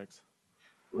intersex.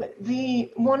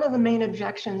 one of the main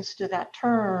objections to that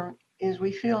term is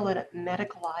we feel that it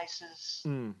medicalizes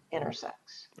Mm.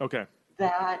 intersex. Okay.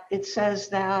 That it says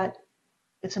that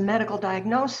it's a medical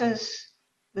diagnosis,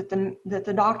 that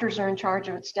the doctors are in charge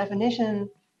of its definition,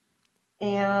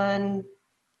 and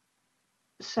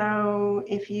so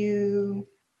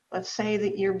let's say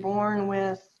that you're born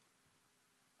with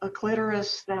a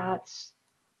clitoris that's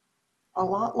a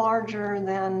lot larger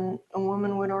than a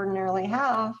woman would ordinarily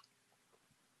have,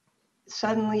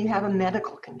 suddenly you have a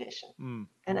medical condition. Mm.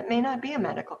 And it may not be a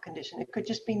medical condition. It could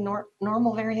just be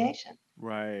normal variation. It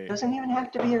Right. doesn't even have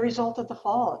to be a result of the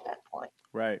fall at that point.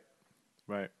 Right.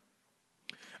 Right.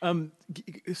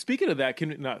 Speaking of that,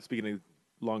 not speaking of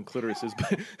long clitorises,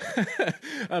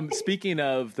 but speaking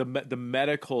of the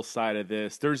medical side of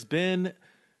this, there's been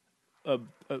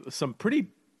some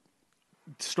pretty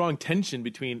strong tension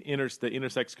between the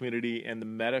intersex community and the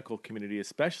medical community,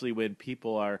 especially when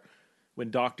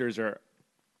doctors are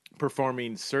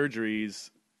performing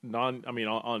surgeries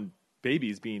on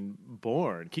babies being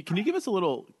born. Can you give us a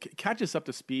little, catch us up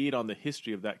to speed on the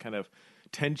history of that kind of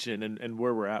tension and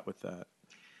where we're at with that?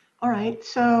 All right.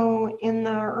 So in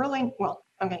the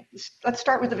okay, let's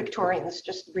start with the Victorians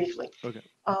just briefly. Okay.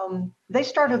 They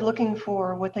started looking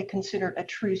for what they considered a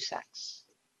true sex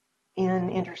in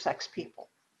intersex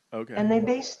people. Okay. And they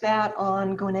base that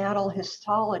on gonadal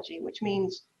histology, which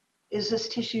means, is this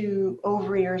tissue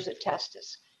ovary or is it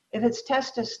testis? If it's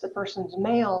testis, the person's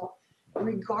male,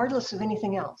 regardless of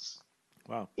anything else.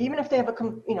 Wow. Even if they have the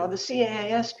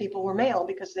CAAS people were male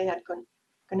because they had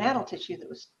gonadal tissue that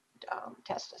was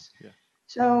testis. Yeah.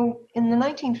 So in the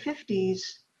 1950s,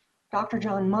 Dr.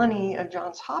 John Money of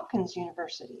Johns Hopkins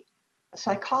University, a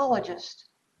psychologist,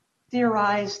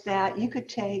 theorized that you could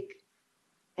take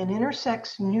an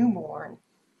intersex newborn,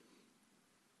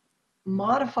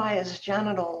 modify his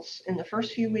genitals in the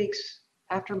first few weeks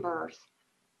after birth,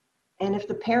 and if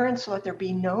the parents let there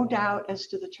be no doubt as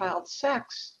to the child's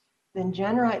sex, then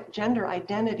gender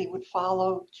identity would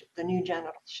follow the new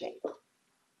genital shape.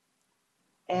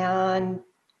 And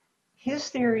his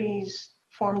theories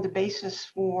formed the basis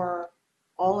for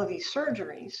all of these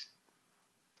surgeries.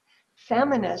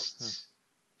 Feminists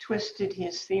twisted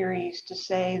his theories to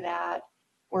say that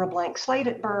we're a blank slate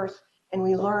at birth and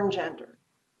we learn gender.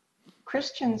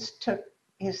 Christians took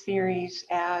his theories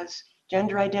as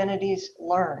gender identities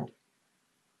learned.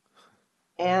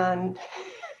 And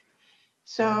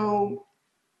so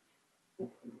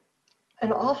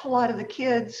an awful lot of the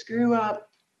kids grew up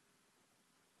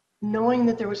knowing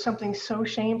that there was something so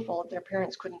shameful that their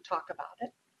parents couldn't talk about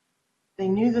it. They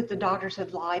knew that the doctors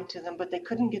had lied to them, but they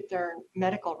couldn't get their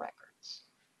medical records.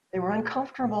 They were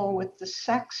uncomfortable with the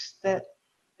sex that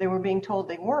they were being told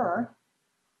they were.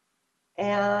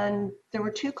 And there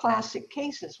were two classic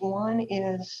cases. One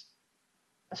is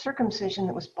a circumcision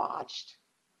that was botched,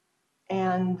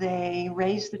 and they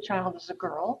raised the child as a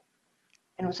girl,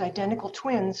 and it was identical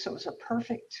twins, so it was a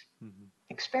perfect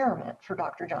experiment for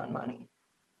Dr. John Money.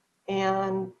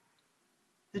 And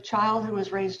the child who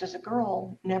was raised as a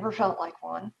girl never felt like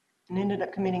one and ended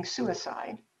up committing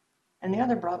suicide. And the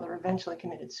other brother eventually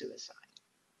committed suicide.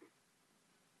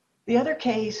 The other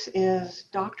case is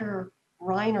Dr.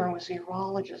 Reiner was a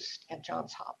urologist at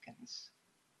Johns Hopkins.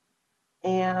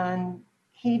 And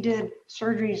he did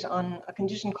surgeries on a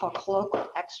condition called colloquial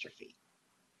exstrophy.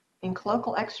 In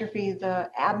colloquial exstrophy, the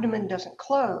abdomen doesn't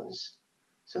close,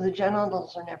 so the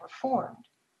genitals are never formed.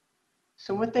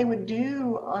 So what they would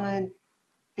do on a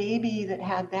baby that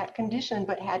had that condition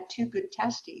but had two good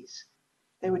testes,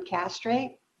 they would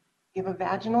castrate, give a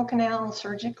vaginal canal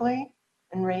surgically,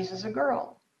 and raise as a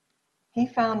girl. He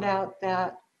found out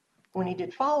that when he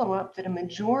did follow-up that a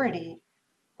majority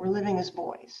were living as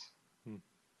boys,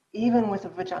 even with a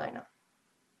vagina.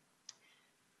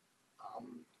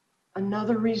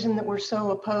 Another reason that we're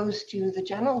so opposed to the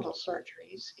genital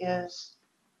surgeries is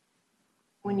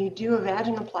when you do a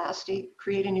vaginoplasty,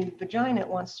 create a new vagina, it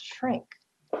wants to shrink.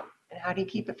 And how do you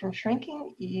keep it from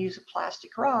shrinking? You use a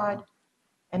plastic rod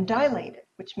and dilate it,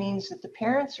 which means that the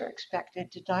parents are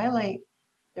expected to dilate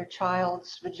their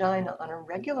child's vagina on a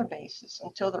regular basis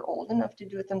until they're old enough to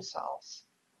do it themselves.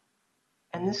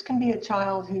 And this can be a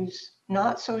child who's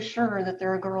not so sure that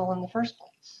they're a girl in the first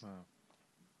place. Wow.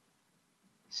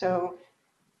 So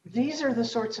these are the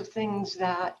sorts of things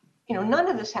that, none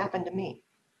of this happened to me.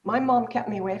 My mom kept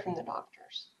me away from the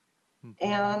doctors.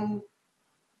 And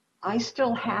I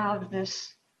still have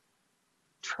this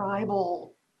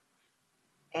tribal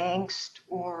angst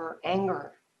or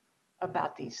anger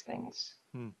about these things.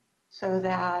 So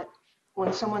that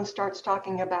when someone starts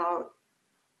talking about,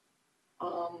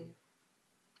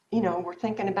 we're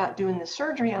thinking about doing the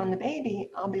surgery on the baby,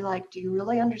 I'll be like, do you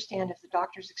really understand if the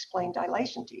doctors explain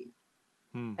dilation to you?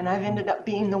 And I've ended up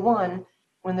being the one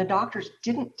when the doctors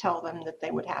didn't tell them that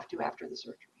they would have to after the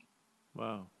surgery.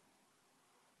 Wow.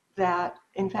 That,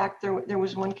 in fact, there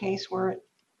was one case where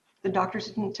the doctors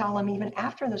didn't tell them even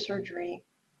after the surgery,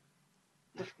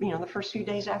 the first few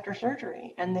days after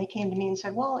surgery. And they came to me and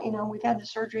said, well, we've had the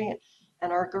surgery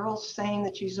and our girl's saying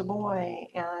that she's a boy,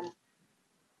 and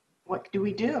what do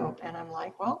we do? And I'm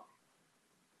like, well,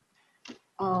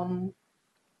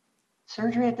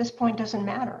 surgery at this point doesn't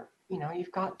matter.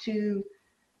 You've got to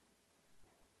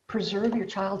preserve your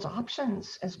child's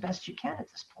options as best you can at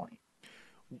this point.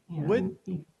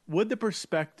 Would the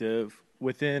perspective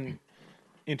within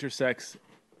intersex,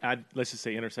 let's just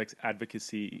say intersex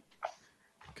advocacy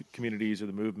communities or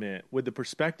the movement, would the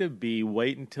perspective be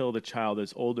wait until the child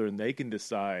is older and they can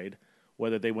decide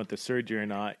whether they want the surgery or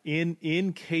not?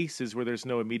 In cases where there's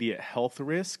no immediate health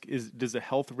risk, does the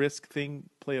health risk thing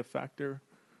play a factor?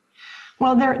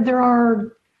 Well, there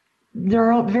are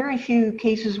very few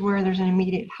cases where there's an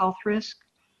immediate health risk.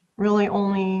 Really,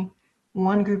 only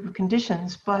one group of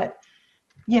conditions. But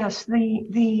yes,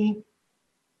 the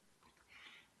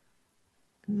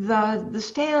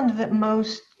stand that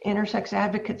most intersex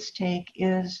advocates take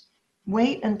is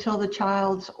wait until the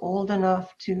child's old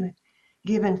enough to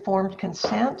give informed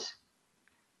consent.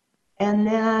 And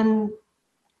then,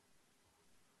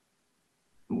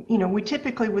 we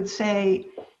typically would say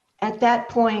at that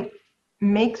point,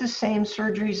 make the same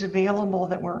surgeries available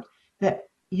that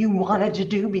you wanted to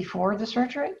do before the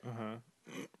surgery.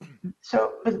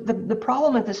 So the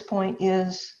problem at this point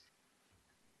is,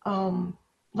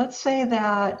 let's say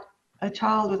that a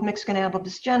child with mixed gonadal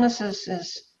dysgenesis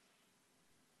is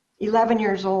 11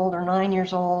 years old or 9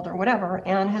 years old or whatever,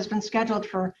 and has been scheduled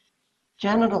for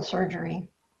genital surgery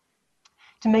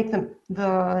to make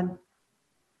the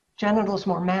genitals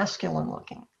more masculine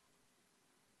looking.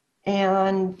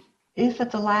 And if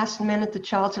at the last minute the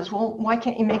child says, well, why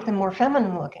can't you make them more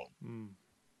feminine looking?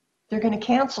 They're going to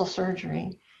cancel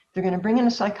surgery. They're going to bring in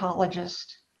a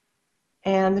psychologist,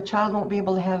 and the child won't be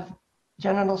able to have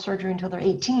genital surgery until they're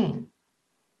 18.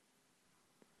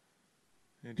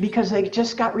 Because they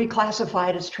just got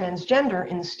reclassified as transgender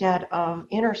instead of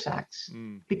intersex,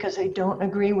 because they don't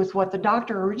agree with what the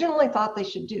doctor originally thought they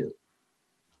should do.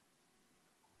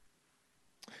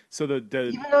 So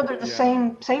even though they're the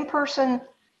same person,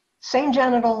 same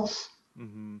genitals,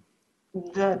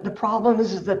 the problem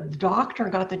is that the doctor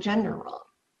got the gender wrong,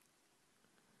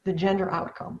 the gender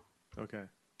outcome. Okay.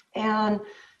 And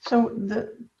so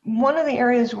one of the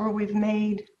areas where we've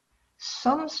made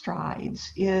some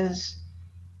strides is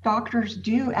doctors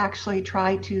do actually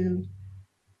try to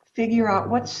figure out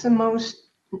what's the most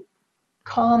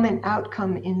common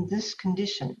outcome in this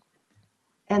condition,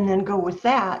 and then go with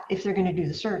that if they're going to do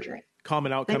the surgery.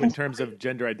 Common outcome in terms of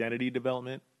gender identity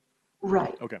development?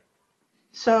 Right. Okay.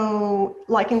 So,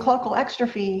 like in cloacal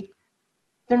exstrophy,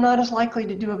 they're not as likely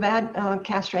to do a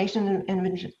castration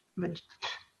and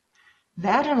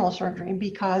vaginal surgery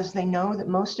because they know that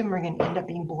most of them are going to end up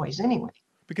being boys anyway.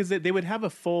 Because they would have a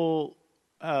full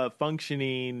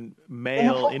functioning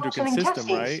male endocrine system,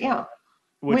 testes, right? Yeah.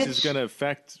 Which is going to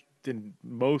affect, in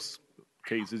most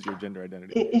cases, your gender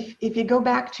identity. If you go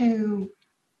back to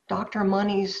Dr.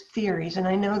 Money's theories, and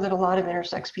I know that a lot of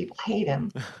intersex people hate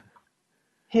him,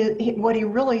 what he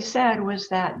really said was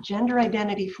that gender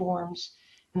identity forms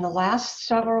in the last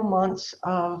several months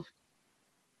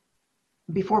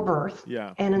before birth,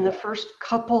 and in the first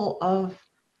couple of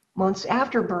months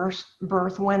after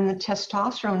birth when the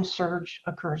testosterone surge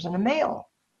occurs in a male.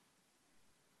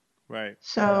 Right.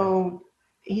 So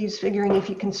he's figuring if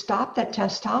you can stop that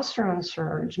testosterone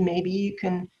surge, maybe you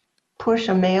can push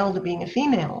a male to being a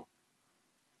female.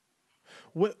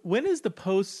 When is the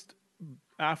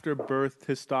after birth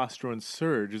testosterone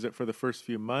surge? Is it for the first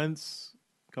few months,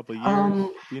 a couple of years?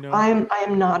 Do you know? I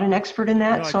am not an expert in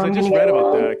that, so I'm I just read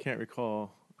about that. I can't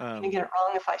recall. I'm going to get it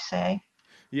wrong if I say.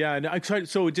 Yeah, and I tried.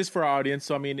 So just for our audience,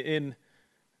 so I mean,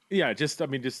 just a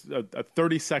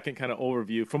 30-second kind of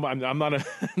overview. I'm not a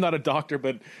not a doctor,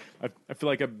 but I feel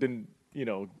like I've been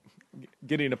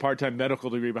getting a part-time medical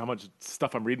degree by how much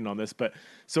stuff I'm reading on this. But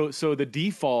so the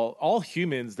default, all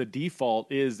humans, the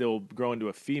default is they'll grow into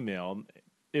a female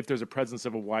if there's a presence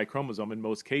of a Y chromosome. In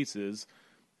most cases,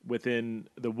 within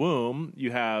the womb,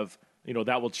 you have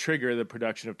that will trigger the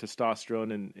production of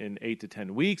testosterone in 8 to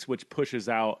 10 weeks, which pushes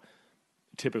out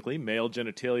typically male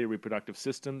genitalia, reproductive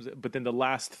systems. But then the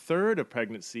last third of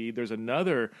pregnancy, there's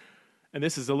another, and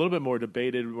this is a little bit more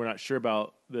debated. We're not sure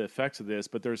about the effects of this,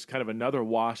 but there's kind of another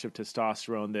wash of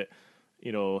testosterone that,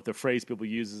 the phrase people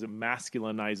use is it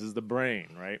masculinizes the brain,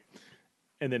 right?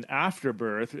 And then after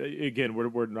birth, again,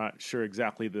 we're not sure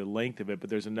exactly the length of it, but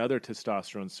there's another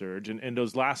testosterone surge. And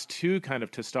those last two kind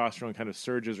of testosterone kind of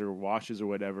surges or washes or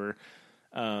whatever,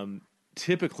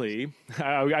 typically,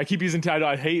 I keep using title.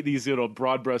 I hate these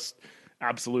broad brush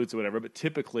absolutes or whatever, but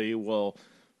typically will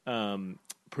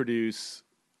produce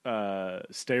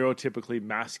stereotypically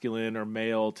masculine or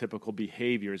male typical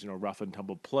behaviors. Rough and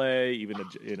tumble play, even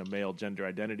in a male gender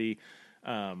identity.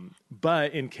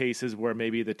 But in cases where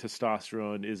maybe the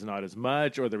testosterone is not as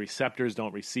much, or the receptors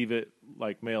don't receive it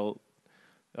like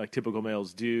typical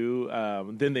males do,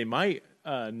 then they might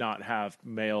not have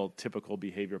male typical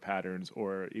behavior patterns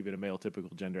or even a male typical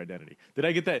gender identity. Did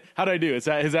I get that? How did I do? Is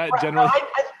that generally?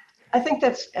 I think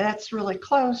that's really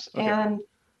close. Okay.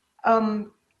 And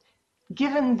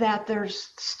given that there's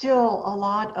still a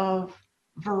lot of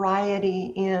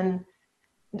variety in,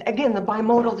 again, the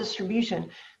bimodal distribution,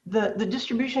 the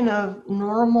distribution of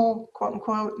normal, quote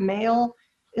unquote, male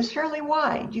is fairly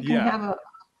wide. You can have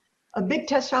a big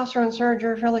testosterone surge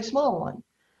or a fairly small one.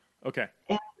 Okay.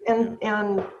 And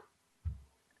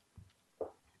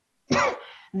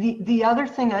the other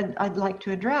thing I'd like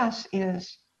to address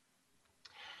is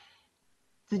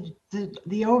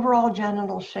the overall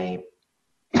genital shape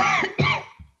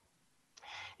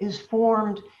is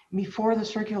formed before the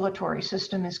circulatory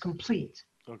system is complete.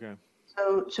 Okay.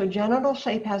 So genital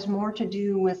shape has more to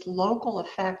do with local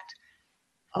effect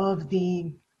of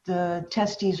the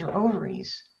testes or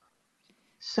ovaries,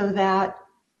 so that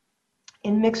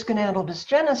in mixed gonadal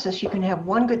dysgenesis, you can have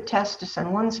one good testis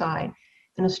on one side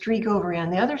and a streak ovary on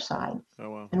the other side. Oh,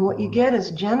 wow. And what you get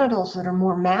is genitals that are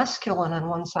more masculine on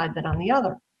one side than on the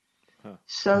other. Huh.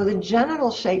 So the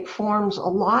genital shape forms a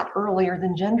lot earlier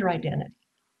than gender identity.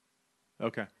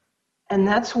 Okay. And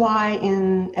that's why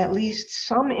in at least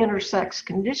some intersex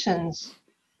conditions,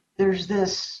 there's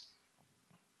this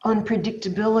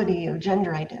unpredictability of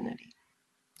gender identity.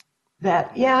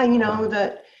 That,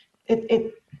 that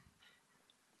it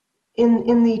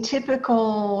in the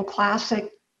typical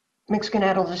classic mixed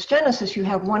gonadal dysgenesis, you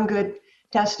have one good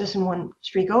testis and one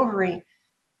streak ovary,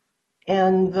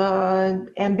 and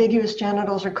the ambiguous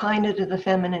genitals are kind of to the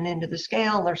feminine end of the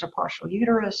scale. There's a partial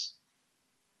uterus.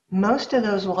 Most of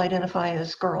those will identify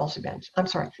as girls eventually. I'm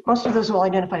sorry, most of those will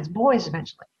identify as boys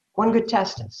eventually. One good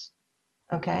testis.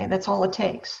 Okay, that's all it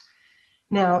takes.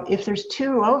 Now, if there's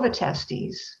two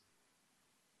ovotestes,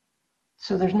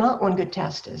 so there's not one good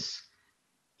testis,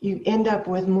 you end up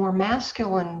with more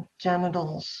masculine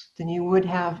genitals than you would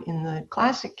have in the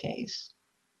classic case.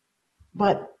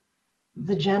 But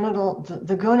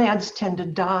the gonads tend to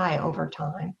die over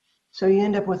time. So you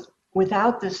end up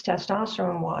without this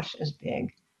testosterone wash as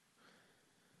big.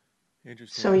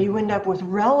 Interesting. So you end up with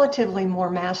relatively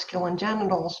more masculine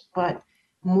genitals, but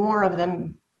more of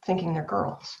them thinking they're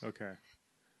girls. Okay.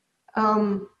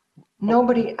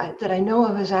 Nobody that I know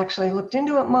of has actually looked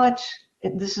into it much.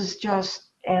 This is just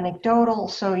anecdotal,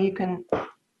 so you can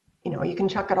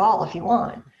chuck it all if you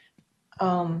want.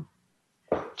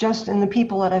 Just in the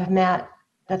people that I've met,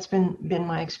 that's been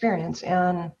my experience.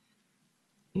 And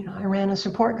I ran a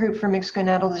support group for mixed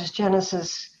gonadal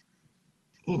dysgenesis.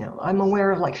 I'm aware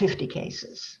of like 50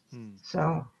 cases.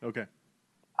 So okay.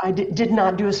 I did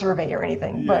not do a survey or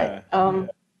anything, yeah.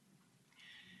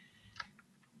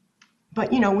 But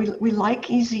we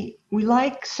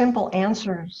like simple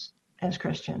answers as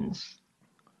Christians.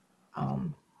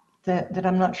 That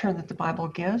I'm not sure that the Bible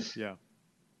gives. Yeah.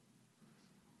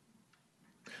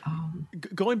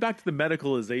 Going back to the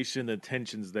medicalization, the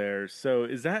tensions there. So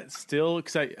is that still,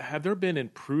 have there been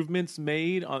improvements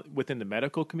made within the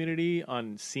medical community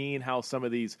on seeing how some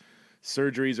of these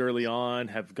surgeries early on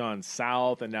have gone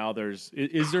south, and now is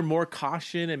there more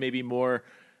caution and maybe more,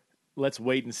 let's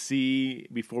wait and see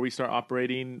before we start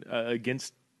operating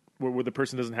against where the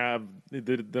person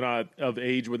they're not of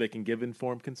age where they can give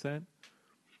informed consent?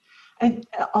 And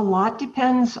a lot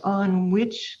depends on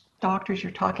which doctors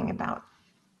you're talking about.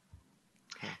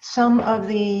 Some of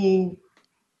the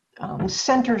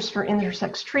centers for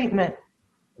intersex treatment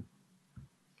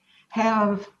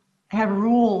have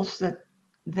rules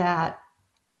that,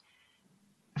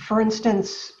 for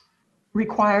instance,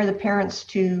 require the parents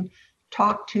to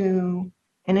talk to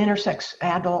an intersex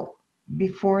adult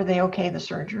before they okay the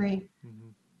surgery,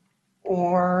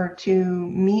 or to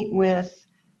meet with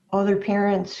other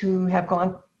parents who have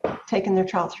taken their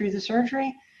child through the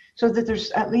surgery, so that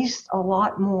there's at least a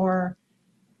lot more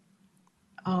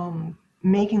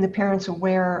making the parents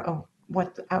aware of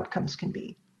what the outcomes can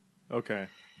be. Okay.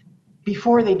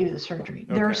 Before they do the surgery.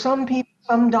 Okay. There are some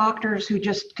doctors who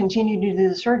just continue to do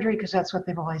the surgery because that's what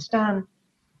they've always done.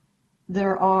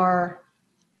 There are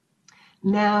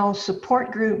now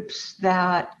support groups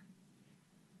that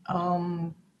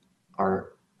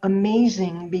are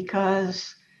amazing,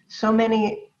 because so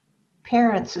many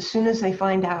parents, as soon as they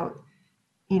find out,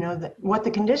 that what the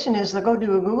condition is, they'll go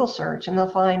do a Google search and they'll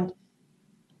find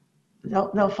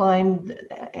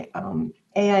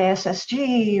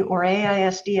AISSG or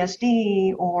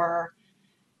AISDSD or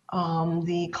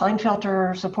the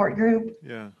Klinefelter support group.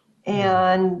 Yeah.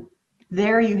 And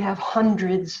there you have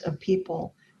hundreds of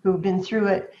people who've been through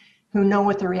it, who know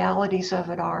what the realities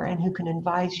of it are, and who can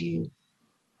advise you.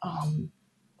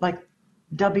 Like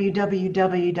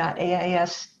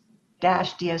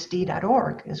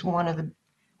www.ais-dsd.org is one of the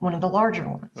larger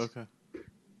ones. Okay.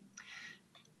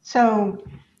 So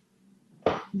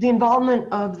the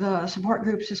involvement of the support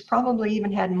groups has probably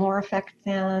even had more effect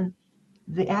than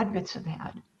the advocates have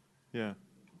had. Yeah.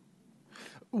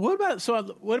 What about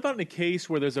in a case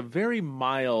where there's a very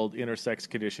mild intersex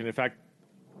condition? In fact,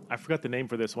 I forgot the name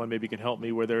for this one. Maybe you can help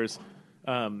me. Where there's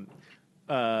low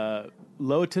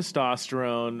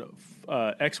testosterone,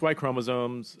 XY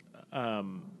chromosomes,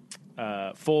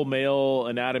 full male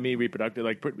anatomy, reproductive,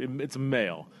 like it's a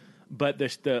male. But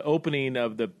the opening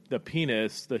of the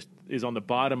penis is on the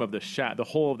bottom of the shaft. The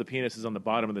hole of the penis is on the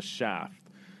bottom of the shaft.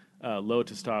 Low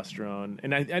testosterone,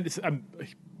 and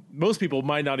most people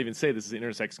might not even say this is an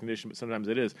intersex condition, but sometimes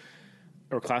it is,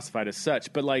 or classified as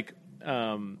such. But like,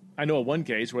 I know of one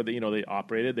case where they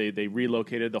operated, they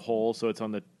relocated the hole so it's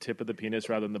on the tip of the penis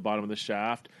rather than the bottom of the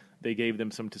shaft. They gave them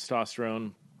some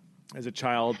testosterone as a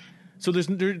child. So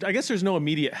I guess there's no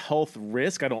immediate health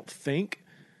risk, I don't think.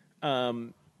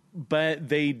 But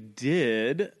they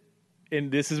did, and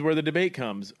this is where the debate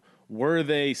comes. Were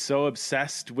they so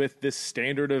obsessed with this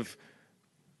standard of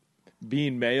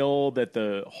being male that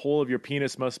the hole of your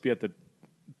penis must be at the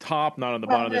top, not on the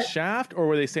bottom of the shaft? Or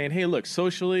were they saying, hey, look,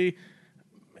 socially,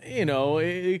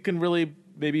 it can really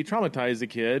maybe traumatize the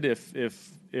kid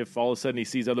if all of a sudden he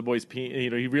sees other boys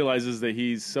peeing, he realizes that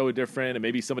he's so different, and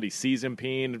maybe somebody sees him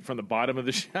peeing from the bottom of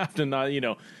the shaft and not,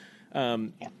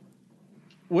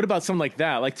 What about something like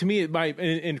that? Like, to me,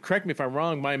 and correct me if I'm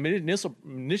wrong, my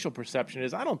initial perception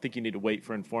is I don't think you need to wait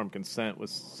for informed consent with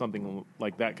something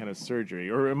like that kind of surgery.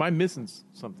 Or am I missing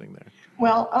something there?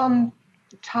 Well,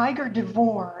 Tiger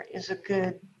DeVore is a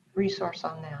good resource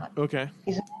on that. Okay.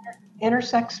 He's an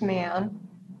intersex man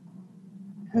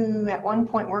who at one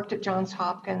point worked at Johns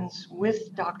Hopkins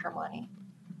with Dr. Money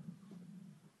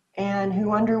and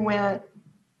who underwent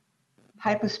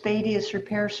hypospadias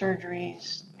repair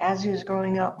surgeries as he was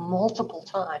growing up multiple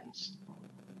times.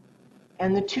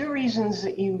 And the two reasons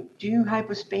that you do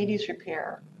hypospadias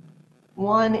repair,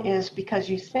 one is because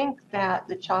you think that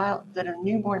that a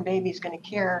newborn baby is going to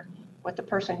care what the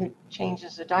person who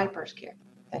changes the diapers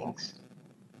thinks.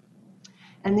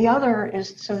 And the other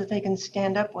is so that they can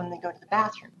stand up when they go to the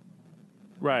bathroom.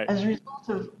 Right. As a result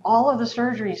of all of the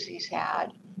surgeries he's had,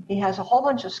 he has a whole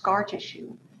bunch of scar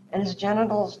tissue, and his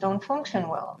genitals don't function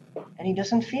well, and he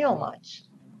doesn't feel much.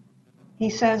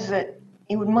 He says that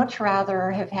he would much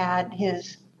rather have had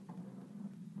his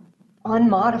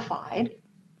unmodified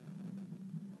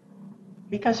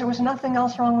because there was nothing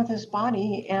else wrong with his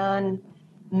body and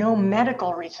no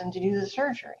medical reason to do the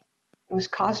surgery. It was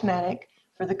cosmetic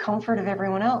for the comfort of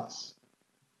everyone else.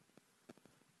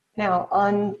 Now,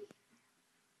 on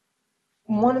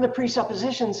one of the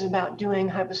presuppositions about doing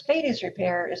hypospadias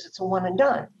repair is it's a one and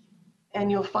done. And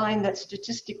you'll find that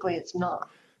statistically it's not.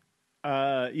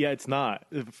 Yeah, it's not.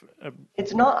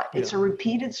 It's not. Yeah. It's a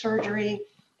repeated surgery,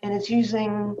 and it's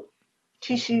using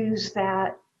tissues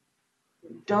that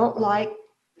don't like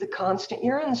the constant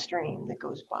urine stream that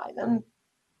goes by them.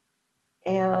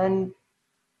 And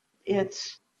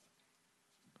it's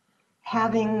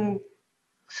having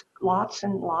lots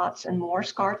and lots and more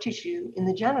scar tissue in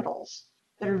the genitals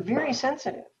that are very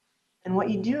sensitive. And what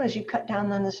you do is you cut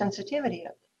down on the sensitivity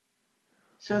of it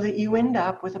so that you end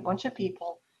up with a bunch of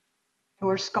people who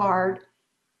are scarred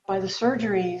by the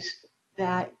surgeries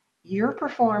that you're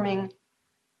performing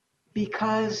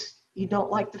because you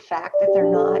don't like the fact that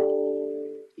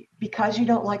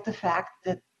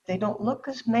they don't look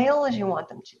as male as you want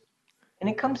them to. And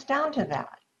it comes down to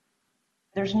that.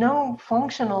 There's no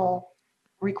functional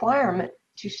requirement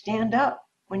to stand up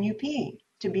when you pee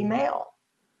to be male.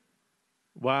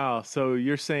 Wow. So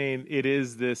you're saying it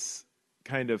is this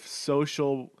kind of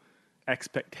social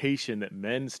expectation that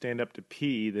men stand up to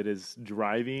pee that is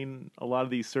driving a lot of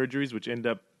these surgeries, which end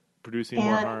up producing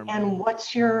more harm. And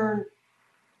what's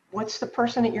the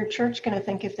person at your church going to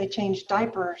think if they change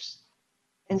diapers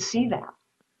and see that?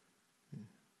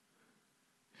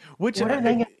 What are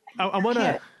they going to? I want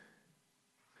to.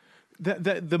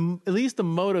 At least the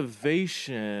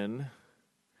motivation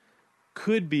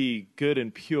could be good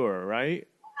and pure, right?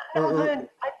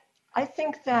 I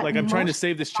think that I'm trying to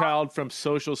save this child from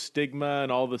social stigma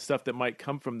and all the stuff that might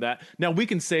come from that. Now we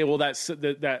can say, well, that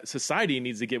society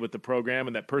needs to get with the program,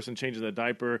 and that person changing the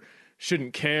diaper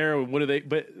shouldn't care. What do they?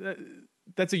 But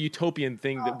that's a utopian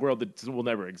thing, that world that will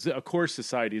never exist. Of course,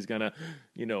 society is gonna,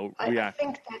 react.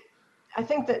 I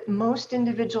think that most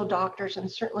individual doctors and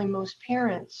certainly most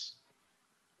parents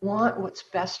want what's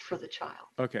best for the child.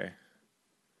 Okay.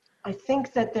 I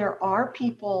think that there are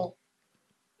people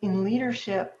in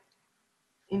leadership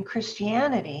in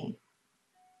Christianity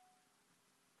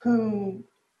who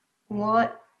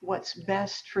want what's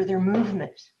best for their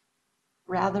movement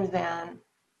rather than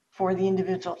for the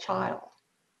individual child.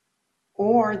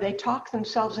 Or they talk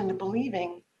themselves into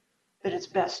believing that it's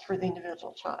best for the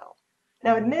individual child.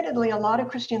 Now, admittedly, a lot of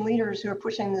Christian leaders who are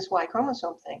pushing this Y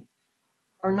chromosome thing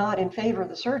are not in favor of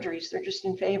the surgeries. They're just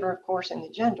in favor of coercing the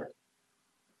gender.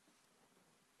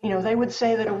 They would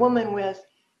say that a woman with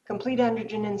complete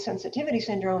androgen insensitivity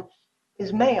syndrome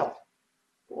is male.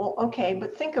 Well, okay,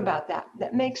 but think about that.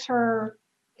 That makes her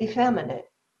effeminate.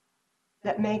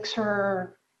 That makes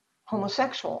her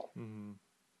homosexual. Mm-hmm.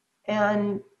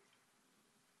 And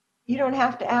you don't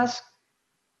have to ask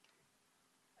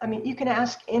I mean, you can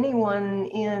ask anyone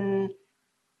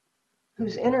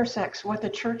who's intersex what the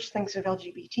church thinks of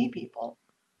LGBT people,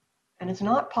 and it's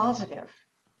not positive.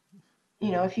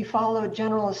 You know, if you follow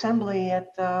General Assembly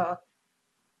at the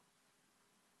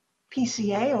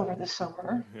PCA over the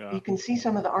summer, Yeah. you can see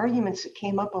some of the arguments that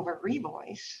came up over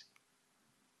revoice,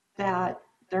 that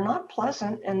they're not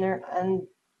pleasant, and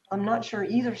I'm not sure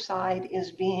either side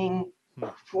is being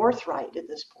forthright at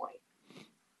this point.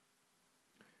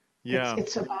 Yeah.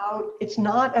 It's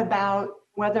not about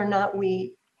whether or not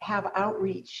we have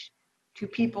outreach to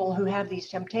people who have these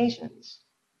temptations.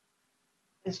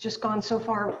 It's just gone so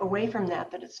far away from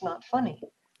that it's not funny.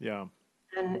 Yeah.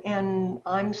 And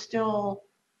I'm still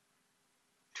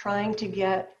trying to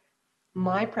get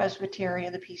my presbytery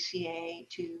of the PCA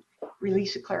to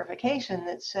release a clarification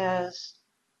that says,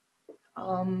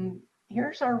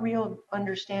 here's our real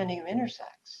understanding of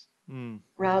intersex,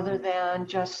 rather than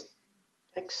just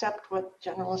accept what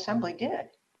General Assembly did.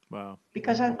 Wow.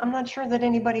 Because I'm not sure that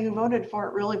anybody who voted for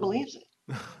it really believes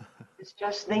it. It's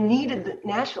just they needed the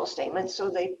national statement, so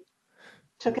they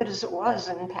took it as it was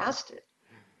and passed it.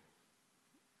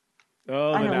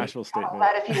 Oh, the national statement.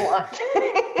 That if you want.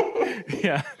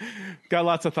 Yeah, got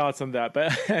lots of thoughts on that,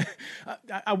 but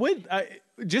I would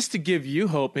just to give you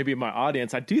hope, maybe my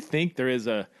audience. I do think there is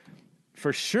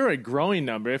for sure a growing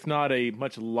number, if not a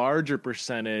much larger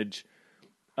percentage,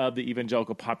 of the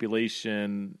evangelical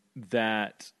population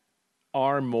that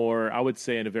are more, I would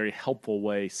say, in a very helpful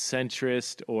way,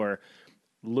 centrist or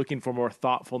looking for more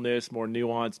thoughtfulness, more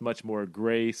nuance, much more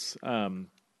grace. And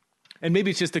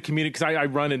maybe it's just the community, because I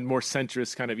run in more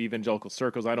centrist kind of evangelical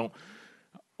circles. I'm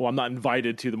not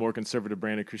invited to the more conservative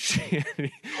brand of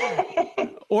Christianity,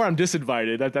 or I'm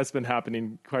disinvited. That's been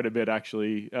happening quite a bit,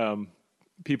 actually.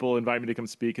 People invite me to come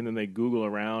speak, and then they Google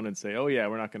around and say, "Oh yeah,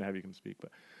 we're not going to have you come speak."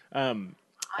 But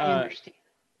I understand.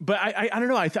 But I don't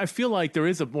know. I feel like there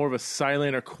is more of a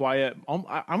silent or quiet. I'm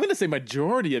going to say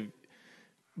majority of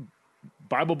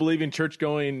Bible-believing,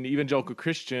 church-going evangelical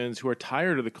Christians who are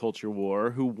tired of the culture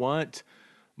war, who want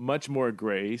much more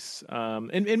grace.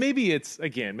 And maybe it's,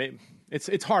 again,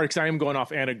 it's hard because I am going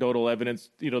off anecdotal evidence.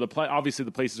 You know, obviously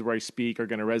the places where I speak are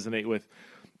going to resonate with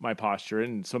my posture,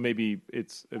 and so maybe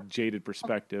it's a jaded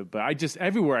perspective. But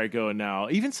everywhere I go now,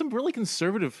 even some really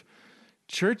conservative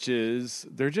churches,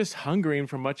 they're just hungering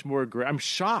for much more grace. I'm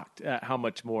shocked at how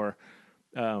much more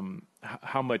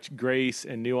how much grace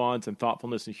and nuance and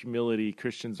thoughtfulness and humility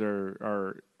Christians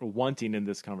are wanting in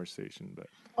this conversation. But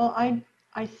well,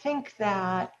 I think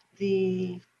that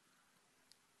the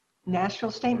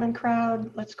national statement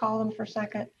crowd, let's call them for a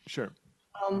second. Sure.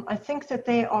 I think that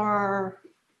they are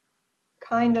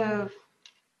kind of,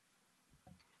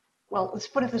 well, let's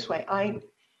put it this way.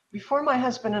 Before my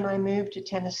husband and I moved to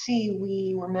Tennessee,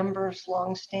 we were members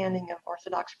longstanding of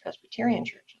Orthodox Presbyterian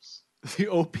churches. The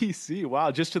OPC,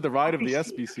 wow, just to the right of the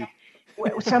SBC.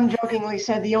 Some jokingly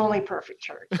said the only perfect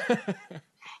church.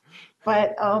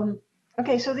 But,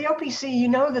 okay, so the OPC, you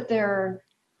know that they're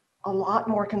a lot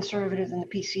more conservative than the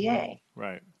PCA.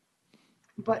 Right.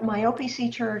 But my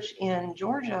OPC church in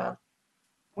Georgia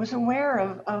was aware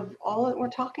of all that we're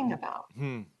talking about.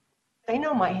 They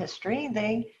know my history.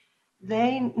 They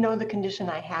know the condition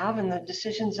I have and the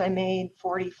decisions I made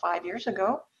 45 years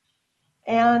ago,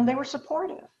 and they were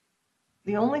supportive.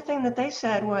 The only thing that they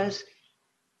said was,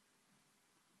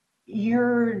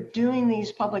 you're doing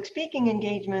these public speaking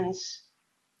engagements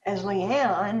as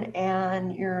Lianne,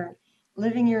 and you're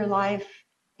living your life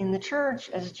in the church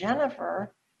as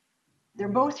Jennifer. They're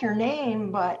both your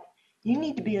name, but you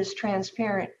need to be as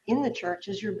transparent in the church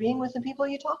as you're being with the people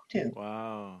you talk to.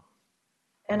 Wow.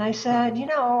 And I said,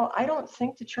 I don't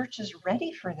think the church is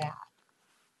ready for that.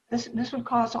 This would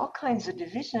cause all kinds of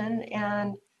division,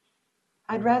 and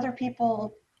I'd rather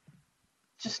people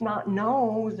just not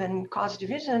know than cause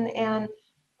division. And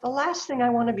the last thing I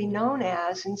want to be known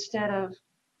as, instead of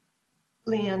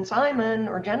Lianne Simon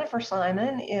or Jennifer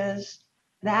Simon, is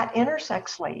that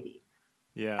intersex lady.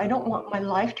 Yeah. I don't want my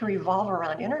life to revolve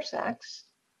around intersex.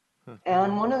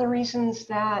 And one of the reasons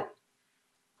that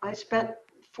I spent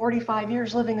 45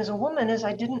 years living as a woman is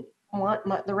I didn't want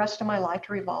the rest of my life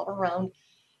to revolve around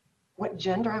what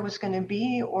gender I was going to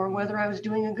be or whether I was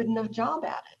doing a good enough job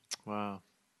at it. Wow.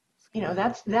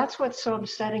 That's what's so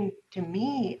upsetting to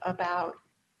me about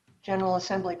General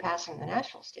Assembly passing the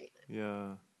national statement.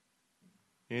 Yeah.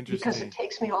 Interesting. Because it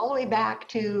takes me all the way back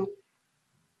to,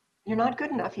 you're not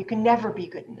good enough. You can never be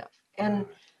good enough. And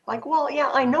like, well, yeah,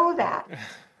 I know that.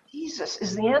 Jesus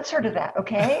is the answer to that,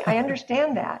 okay? I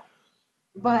understand that.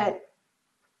 But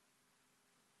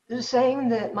saying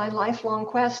that my lifelong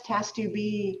quest has to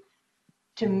be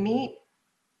to meet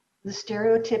the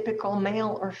stereotypical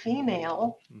male or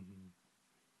female Mm-hmm.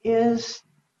 is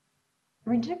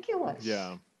ridiculous.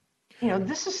 Yeah.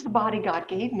 This is the body God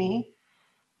gave me,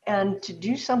 and to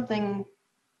do something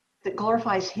that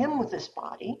glorifies him with this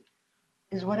body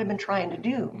is what I've been trying to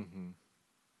do.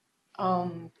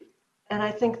 Mm-hmm. And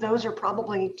I think those are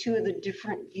probably two of the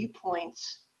different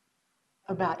viewpoints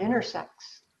about intersex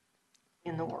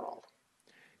in the world.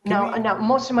 Now,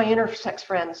 most of my intersex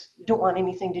friends don't want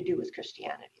anything to do with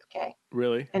Christianity, okay?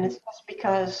 Really? And it's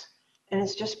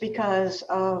just because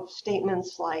of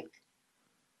statements like,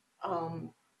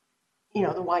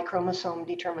 the Y chromosome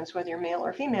determines whether you're male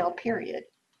or female, period.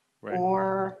 Right.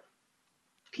 Or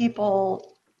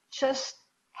people just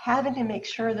having to make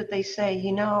sure that they say,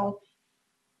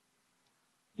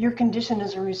 your condition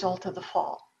is a result of the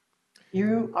fall.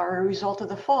 You are a result of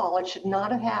the fall. It should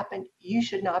not have happened. You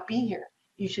should not be here.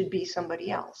 You should be somebody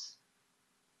else.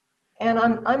 And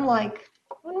I'm like,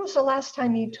 when was the last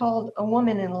time you told a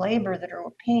woman in labor that her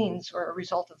pains were a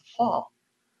result of the fall?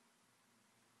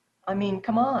 I mean,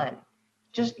 come on.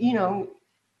 Just,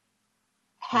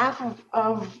 half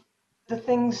of the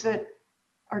things that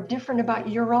are different about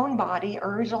your own body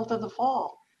are a result of the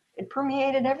fall. It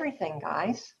permeated everything,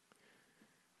 guys.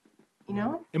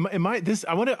 I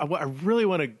really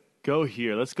want to go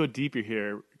here. Let's go deeper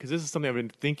here, because this is something I've been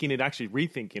thinking and actually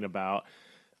rethinking about.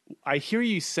 I hear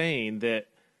you saying that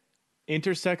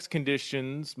intersex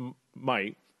conditions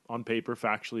might, on paper,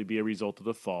 factually be a result of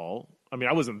the fall. I mean,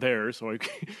 I wasn't there, so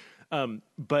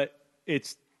but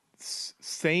it's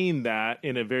saying that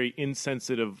in a very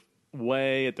insensitive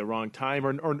way at the wrong time,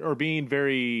 or being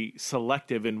very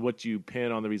selective in what you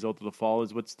pin on the result of the fall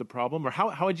is what's the problem? Or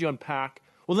how would you unpack?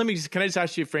 Well, can I just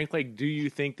ask you frankly, do you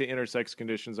think the intersex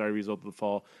conditions are a result of the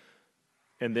fall?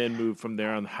 And then move from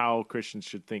there on how Christians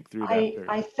should think through that.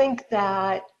 I think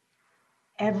that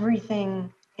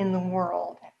everything in the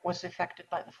world was affected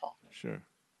by the fall. Sure.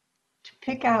 To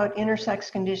pick out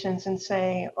intersex conditions and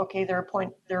say, okay, they're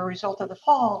a result of the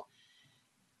fall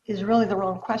is really the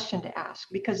wrong question to ask,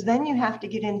 because then you have to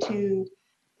get into,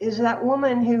 is that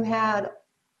woman who had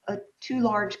a too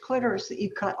large clitoris that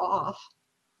you cut off,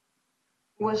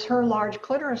 was her large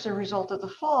clitoris a result of the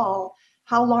fall?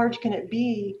 How large can it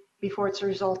be before it's a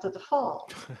result of the fall?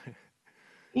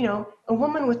 A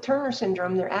woman with Turner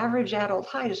syndrome, their average adult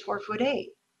height is 4'8".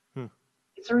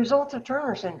 It's a result of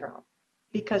Turner syndrome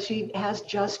because she has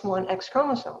just one X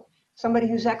chromosome. Somebody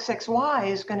who's XXY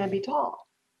is going to be tall,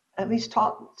 at least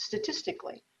tall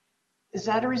statistically. Is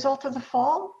that a result of the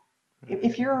fall?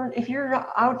 If you're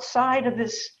outside of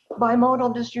this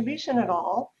bimodal distribution at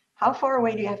all, how far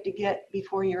away do you have to get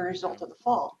before you're a result of the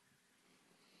fall?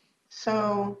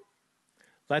 So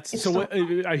what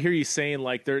I hear you saying,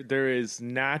 like there is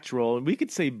natural, and we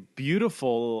could say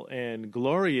beautiful and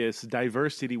glorious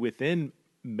diversity within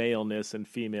maleness and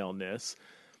femaleness.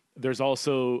 There's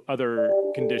also other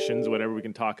conditions, whatever we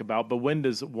can talk about. But when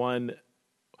does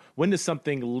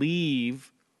something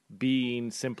leave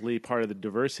being simply part of the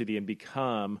diversity and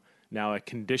become now a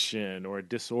condition or a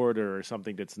disorder or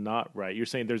something that's not right? You're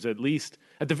saying there's at least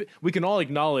we can all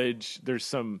acknowledge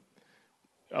there's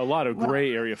a lot of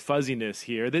gray area fuzziness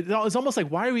here. It's almost like,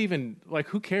 why are we even, like,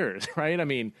 who cares, right? I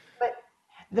mean,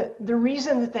 but the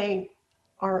reason that they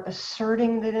are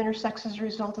asserting that intersex is a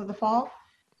result of the fall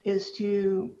is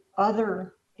to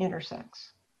other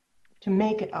intersex, to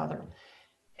make it other.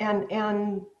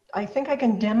 And I think I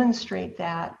can demonstrate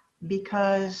that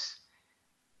because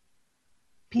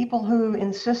people who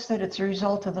insist that it's a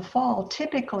result of the fall,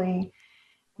 typically,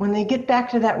 when they get back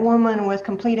to that woman with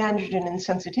complete androgen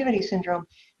insensitivity syndrome,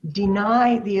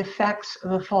 deny the effects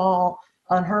of the fall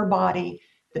on her body,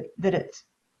 that it's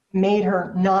made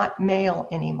her not male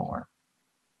anymore.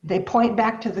 They point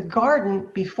back to the garden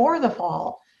before the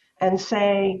fall and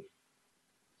say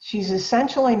she's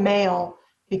essentially male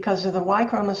because of the Y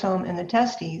chromosome and the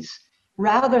testes,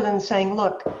 rather than saying,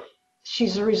 look,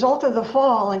 she's a result of the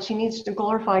fall and she needs to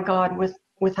glorify God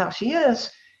with how she is,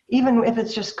 even if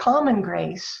it's just common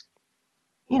grace.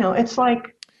 It's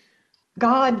like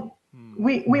God,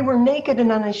 we were naked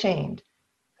and unashamed.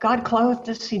 God clothed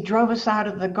us. He drove us out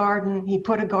of the garden. He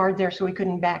put a guard there so we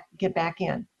couldn't get back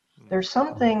in. There's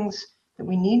some things that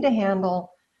we need to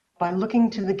handle by looking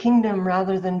to the kingdom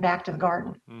rather than back to the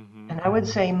garden. And I would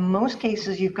say in most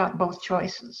cases, you've got both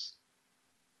choices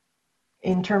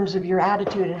in terms of your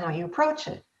attitude and how you approach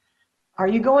it. Are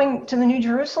you going to the New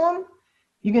Jerusalem?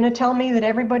 You're going to tell me that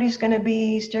everybody's going to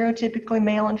be stereotypically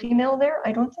male and female there?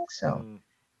 I don't think so.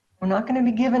 We're not going to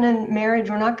be given in marriage.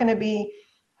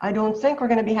 I don't think we're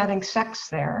going to be having sex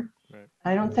there. Right.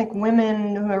 I don't think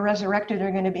women who are resurrected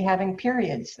are going to be having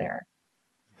periods there.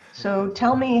 So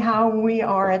tell me how we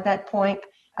are at that point.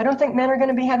 I don't think men are going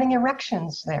to be having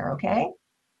erections there, okay?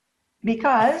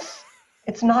 Because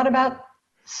it's not about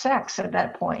sex at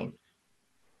that point.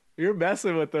 You're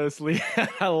messing with us, Lee.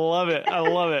 I love it. I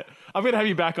love it. I'm going to have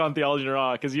you back on Theology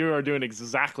Raw because you are doing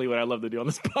exactly what I love to do on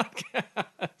this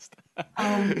podcast.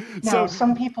 Now,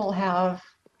 some people have.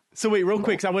 So wait, real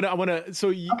quick. So I want to. So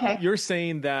Okay. you're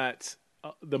saying that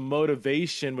the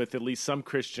motivation with at least some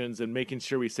Christians and making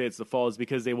sure we say it's the fall is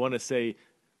because they want to say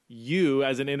you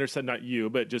as an intersex, not you,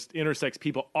 but just intersex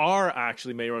people are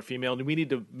actually male or female, and we need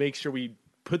to make sure we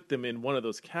put them in one of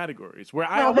those categories. Where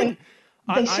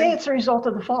They say it's a result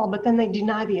of the fall, but then they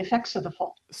deny the effects of the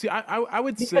fall. See, I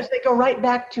would say because they go right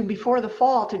back to before the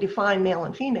fall to define male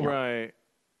and female, right,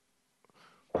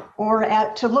 or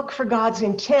to look for God's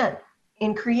intent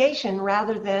in creation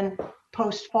rather than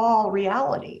post-fall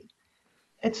reality.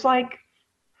 It's like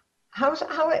how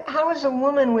is a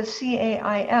woman with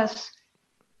CAIS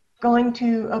going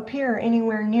to appear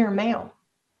anywhere near male?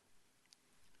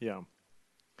 Yeah.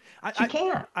 She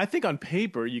can't. I think on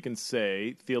paper you can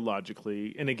say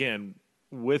theologically, and again,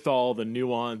 with all the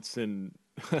nuance and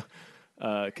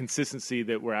consistency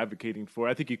that we're advocating for,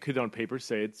 I think you could on paper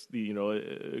say it's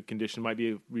a condition might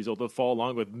be a result of fall,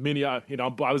 along with many. I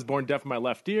was born deaf in my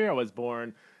left ear. I was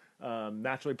born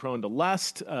naturally prone to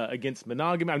lust, against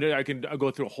monogamy. I can go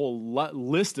through a whole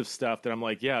list of stuff that I'm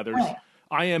like, yeah, there's. Right.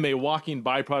 I am a walking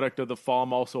byproduct of the fall.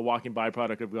 I'm also a walking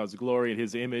byproduct of God's glory and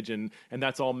his image. And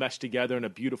that's all meshed together in a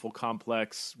beautiful,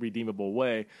 complex, redeemable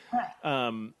way.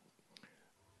 Right.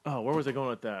 Where was I going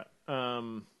with that?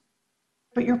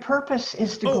 But your purpose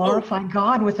is to glorify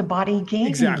God with the body he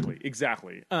gave you.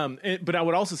 Exactly. But I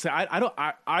would also say,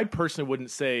 I personally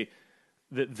wouldn't say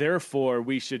that therefore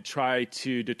we should try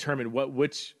to determine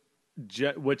which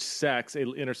sex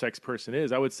an intersex person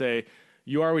is. I would say,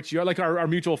 you are what you are. Like we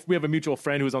have a mutual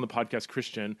friend who's on the podcast,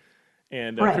 Christian,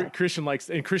 and right. Christian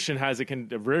has a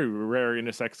very rare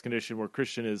intersex condition where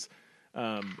Christian is,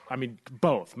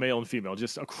 both male and female,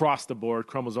 just across the board,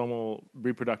 chromosomal,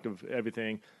 reproductive,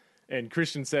 everything. And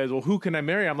Christian says, "Well, who can I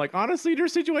marry?" I'm like, honestly, in your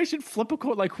situation, flip a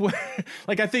coin. Like, what?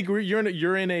 Like, I think you're in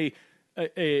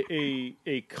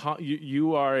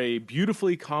you are a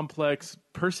beautifully complex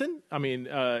person. I mean,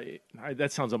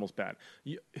 that sounds almost bad.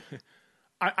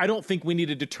 I don't think we need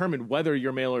to determine whether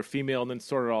you're male or female and then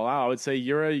sort it all out. I would say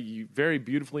you're a very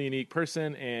beautifully unique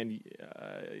person, and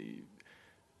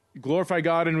glorify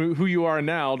God in who you are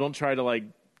now. Don't try to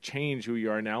change who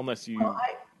you are now unless you. Well,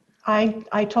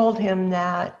 I told him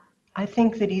that I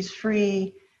think that he's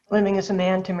free living as a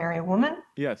man to marry a woman.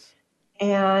 Yes.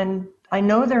 And I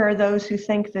know there are those who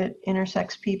think that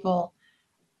intersex people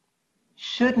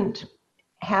shouldn't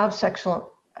have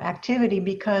sexual activity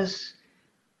because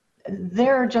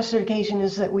their justification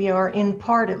is that we are in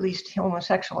part at least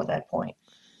homosexual at that point.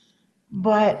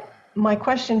 But my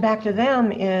question back to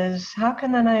them is, how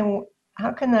can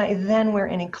I then wear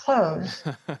any clothes?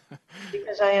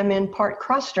 Because I am in part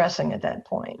cross-dressing at that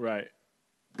point. Right.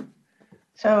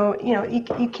 So,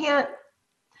 you can't,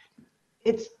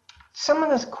 some of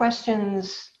those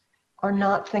questions are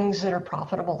not things that are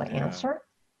profitable to answer.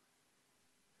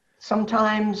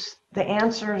 Sometimes the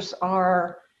answers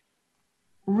are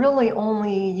really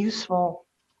only useful.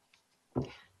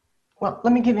 Well,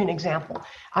 let me give you an example.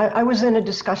 I was in a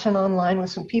discussion online with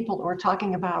some people who were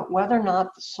talking about whether or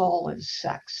not the soul is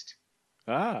sexed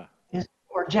or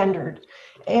gendered.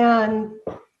 And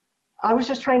I was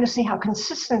just trying to see how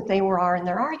consistent they are in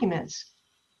their arguments.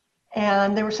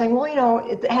 And they were saying, well,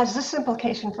 it has this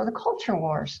implication for the culture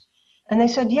wars. And they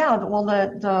said, yeah, well,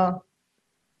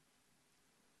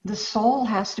 the soul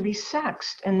has to be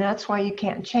sexed, and that's why you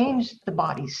can't change the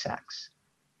body's sex.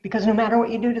 Because no matter what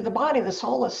you do to the body, the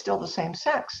soul is still the same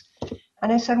sex.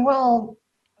 And I said, well,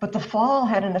 but the fall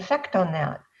had an effect on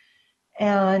that.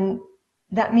 And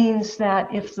that means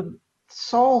that if the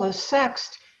soul is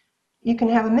sexed, you can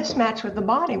have a mismatch with the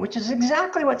body, which is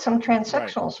exactly what some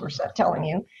transsexuals were telling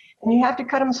you. And you have to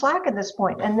cut them slack at this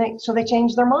point. And so they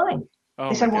changed their mind.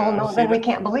 They said, well, no, then we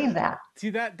can't believe that.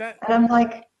 See that? And I'm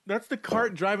like, that's the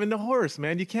cart driving the horse,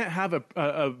 man. You can't have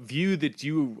a view that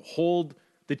you hold,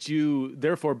 that you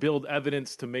therefore build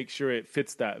evidence to make sure it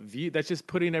fits that view. That's just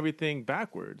putting everything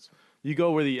backwards. You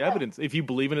go where the evidence. If you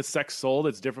believe in a sex soul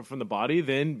that's different from the body,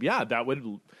 then that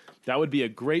would be a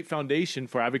great foundation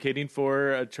for advocating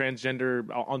for a transgender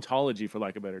ontology, for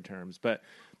lack of better terms. But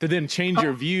to then change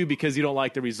your view because you don't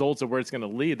like the results of where it's going to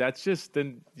lead, that's just,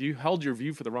 then you held your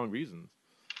view for the wrong reasons.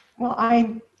 Well,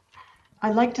 I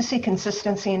like to see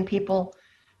consistency in people.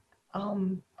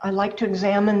 I like to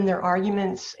examine their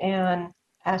arguments and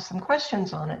ask them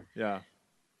questions on it. Yeah.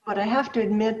 But I have to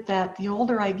admit that the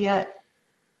older I get,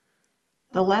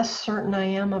 the less certain I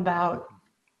am about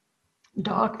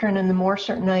doctrine and the more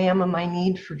certain I am of my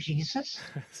need for Jesus.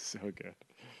 So good.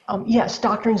 Yes,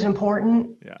 doctrine's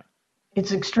important. Yeah.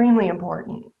 It's extremely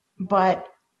important. But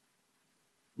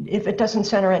if it doesn't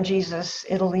center on Jesus,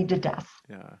 it'll lead to death.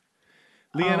 Yeah.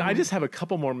 Lianne, I just have a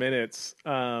couple more minutes.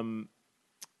 I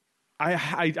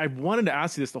wanted to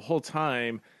ask you this the whole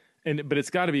time, but it's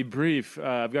got to be brief.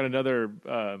 I've got another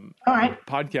All right.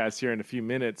 podcast here in a few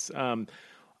minutes.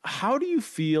 How do you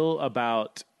feel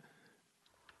about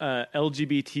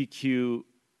LGBTQI?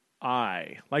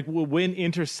 Like when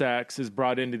intersex is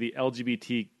brought into the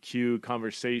LGBTQ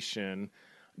conversation,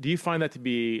 do you find that to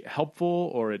be helpful,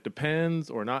 or it depends,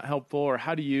 or not helpful, or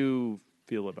how do you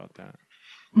feel about that?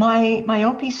 My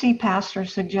OPC pastor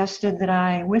suggested that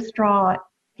I withdraw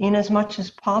in as much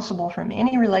as possible from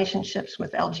any relationships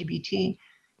with LGBT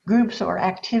groups or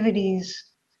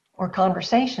activities or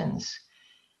conversations.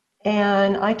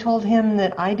 And I told him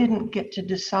that I didn't get to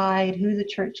decide who the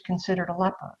church considered a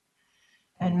leper.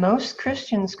 And most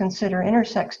Christians consider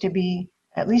intersex to be,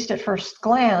 at least at first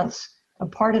glance, a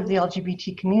part of the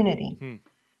LGBT community.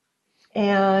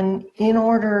 And in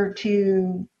order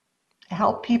to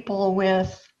help the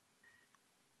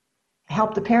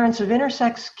parents of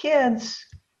intersex kids,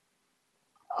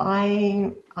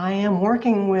 I am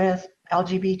working with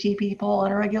LGBT people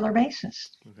on a regular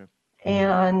basis. Okay.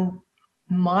 And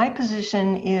my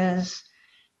position is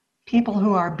people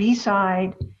who are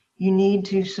B-side, you need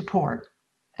to support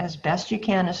as best you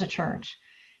can as a church.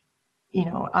 You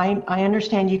know, I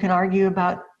understand you can argue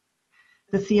about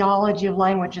the theology of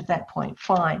language at that point.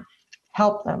 Fine.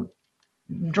 Help them.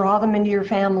 Draw them into your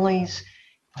families.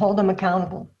 Hold them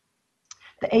accountable.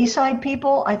 The A-side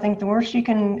people, I think the worst you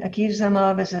can accuse them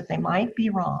of is that they might be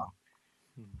wrong.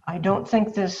 I don't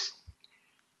think this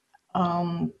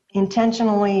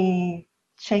intentionally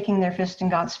shaking their fist in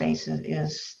God's face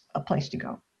is a place to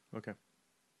go. Okay.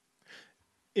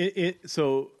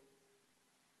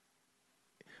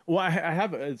 I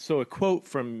have a quote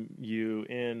from you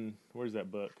in, where's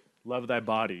that book? Love Thy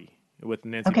Body with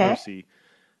Nancy Pearcey.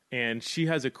 And she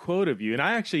has a quote of you. And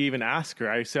I actually even asked her,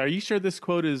 I said, are you sure this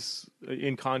quote is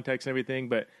in context and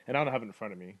everything? And I don't have it in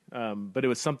front of me. But it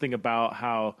was something about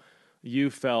how you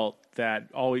felt that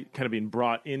always kind of being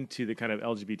brought into the kind of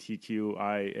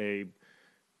LGBTQIA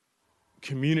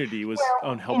community was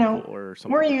unhelpful or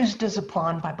something. We're used as a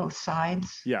pawn by both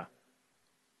sides. Yeah.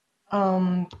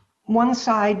 One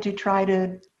side to try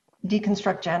to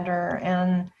deconstruct gender,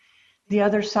 and the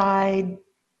other side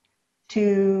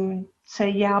to say,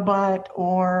 yeah, but,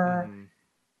 or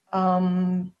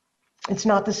it's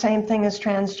not the same thing as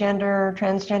transgender.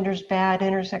 Transgender's bad,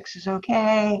 intersex is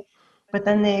okay. But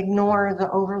then they ignore the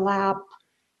overlap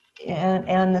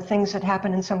and the things that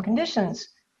happen in some conditions,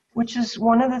 which is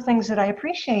one of the things that I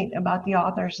appreciate about the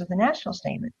authors of the national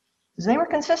statement, is they were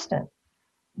consistent.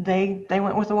 They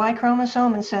went with the Y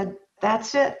chromosome and said,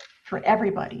 that's it for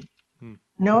everybody.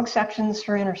 No exceptions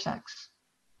for intersex.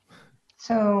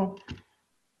 So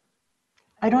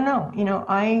I don't know,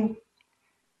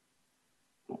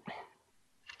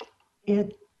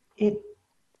 it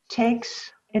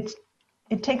takes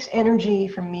energy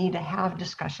for me to have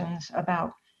discussions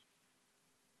about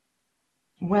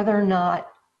whether or not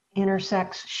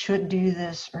intersex should do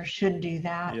this or should do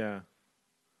that. Yeah.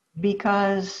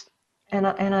 Because, and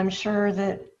I'm sure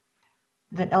that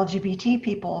LGBT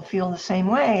people feel the same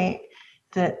way,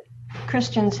 that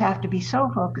Christians have to be so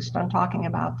focused on talking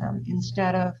about them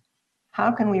instead of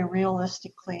how can we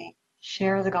realistically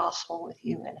share the gospel with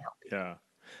you and help you. Yeah.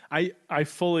 I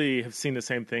fully have seen the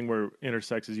same thing where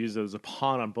intersex is used as a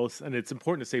pawn on both, and it's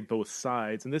important to say both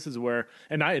sides. And this is where,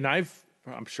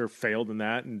 I'm sure failed in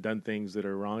that and done things that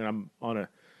are wrong. And I'm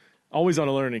always on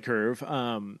a learning curve.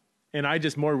 And I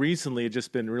just more recently have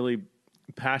just been really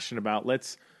passionate about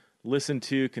let's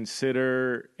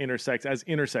consider intersex as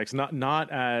intersex,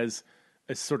 not as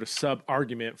a sort of sub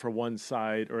argument for one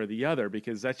side or the other,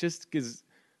 because that just is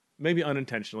maybe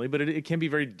unintentionally, but it can be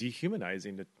very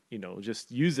dehumanizing to,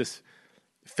 just use this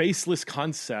faceless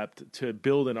concept to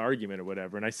build an argument or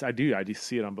whatever. And I do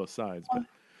see it on both sides. But.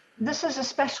 This is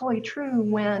especially true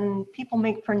when people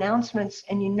make pronouncements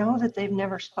and you know that they've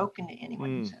never spoken to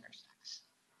anyone who's intersex.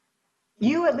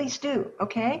 You at least do,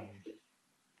 okay?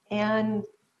 And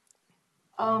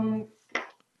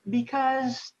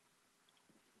because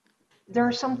there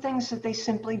are some things that they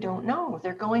simply don't know.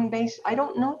 I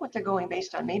don't know what they're going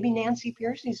based on. Maybe Nancy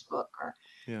Pearcey's book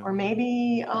or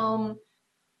maybe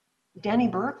Danny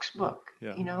Burke's book,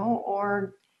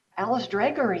 or Alice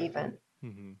Dreger even.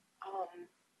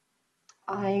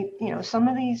 Some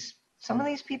of these some of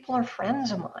these people are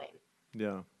friends of mine.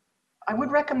 Yeah. I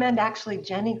would recommend actually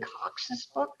Jenny Cox's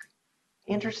book,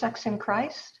 Intersex in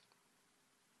Christ.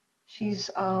 She's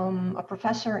a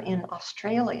professor in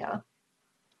Australia.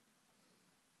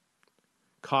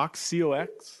 Cox,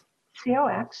 C-O-X?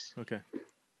 C-O-X. Okay.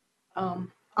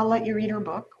 I'll let you read her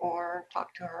book or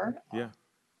talk to her. Yeah.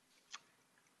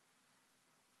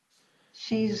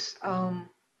 She's,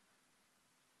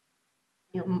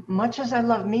 much as I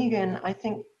love Megan, I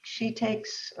think she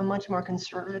takes a much more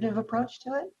conservative approach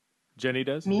to it. Jenny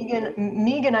does?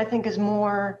 Megan, I think, is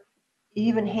more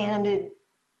even-handed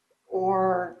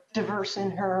or diverse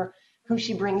in who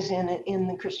she brings in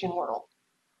the Christian world,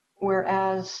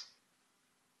 whereas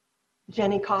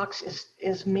Jenny Cox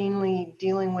is mainly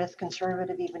dealing with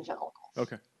conservative evangelicals.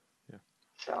 Okay. Yeah.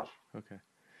 So. Okay.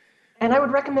 And I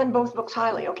would recommend both books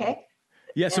highly. Okay.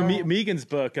 Yeah. So Megan's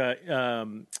book,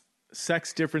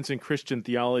 Sex Difference in Christian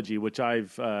Theology, which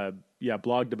I've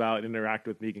blogged about and interacted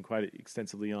with Megan quite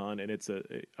extensively on, and it's let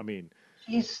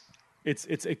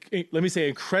me say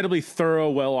incredibly thorough,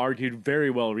 well argued, very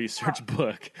well researched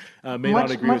book.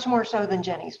 Much more so than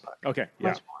Jenny's book. Okay, yeah.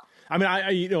 Much more. I mean,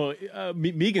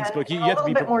 Megan's book, you have to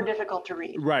be a little bit more difficult to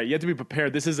read. Right, you have to be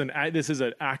prepared. This is an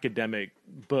academic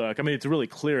book. I mean, it's really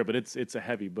clear, but it's a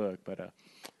heavy book. But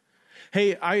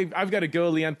hey, I've got to go,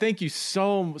 Lianne. Thank you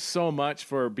so much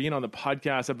for being on the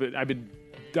podcast. I've been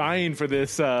dying for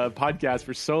this podcast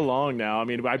for so long now. I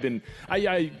mean,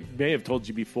 I may have told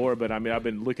you before, but I mean, I've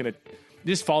been looking at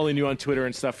just following you on Twitter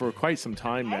and stuff for quite some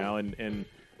time now, and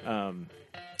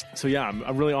so yeah,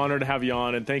 I'm really honored to have you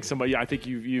on, and thanks so much. Yeah, I think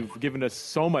you've given us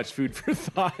so much food for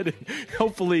thought, and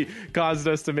hopefully caused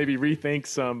us to maybe rethink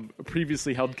some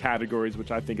previously held categories,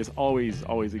 which I think is always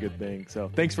a good thing.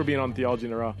 So thanks for being on Theology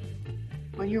in the Raw.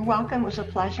 Well, you're welcome. It was a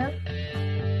pleasure.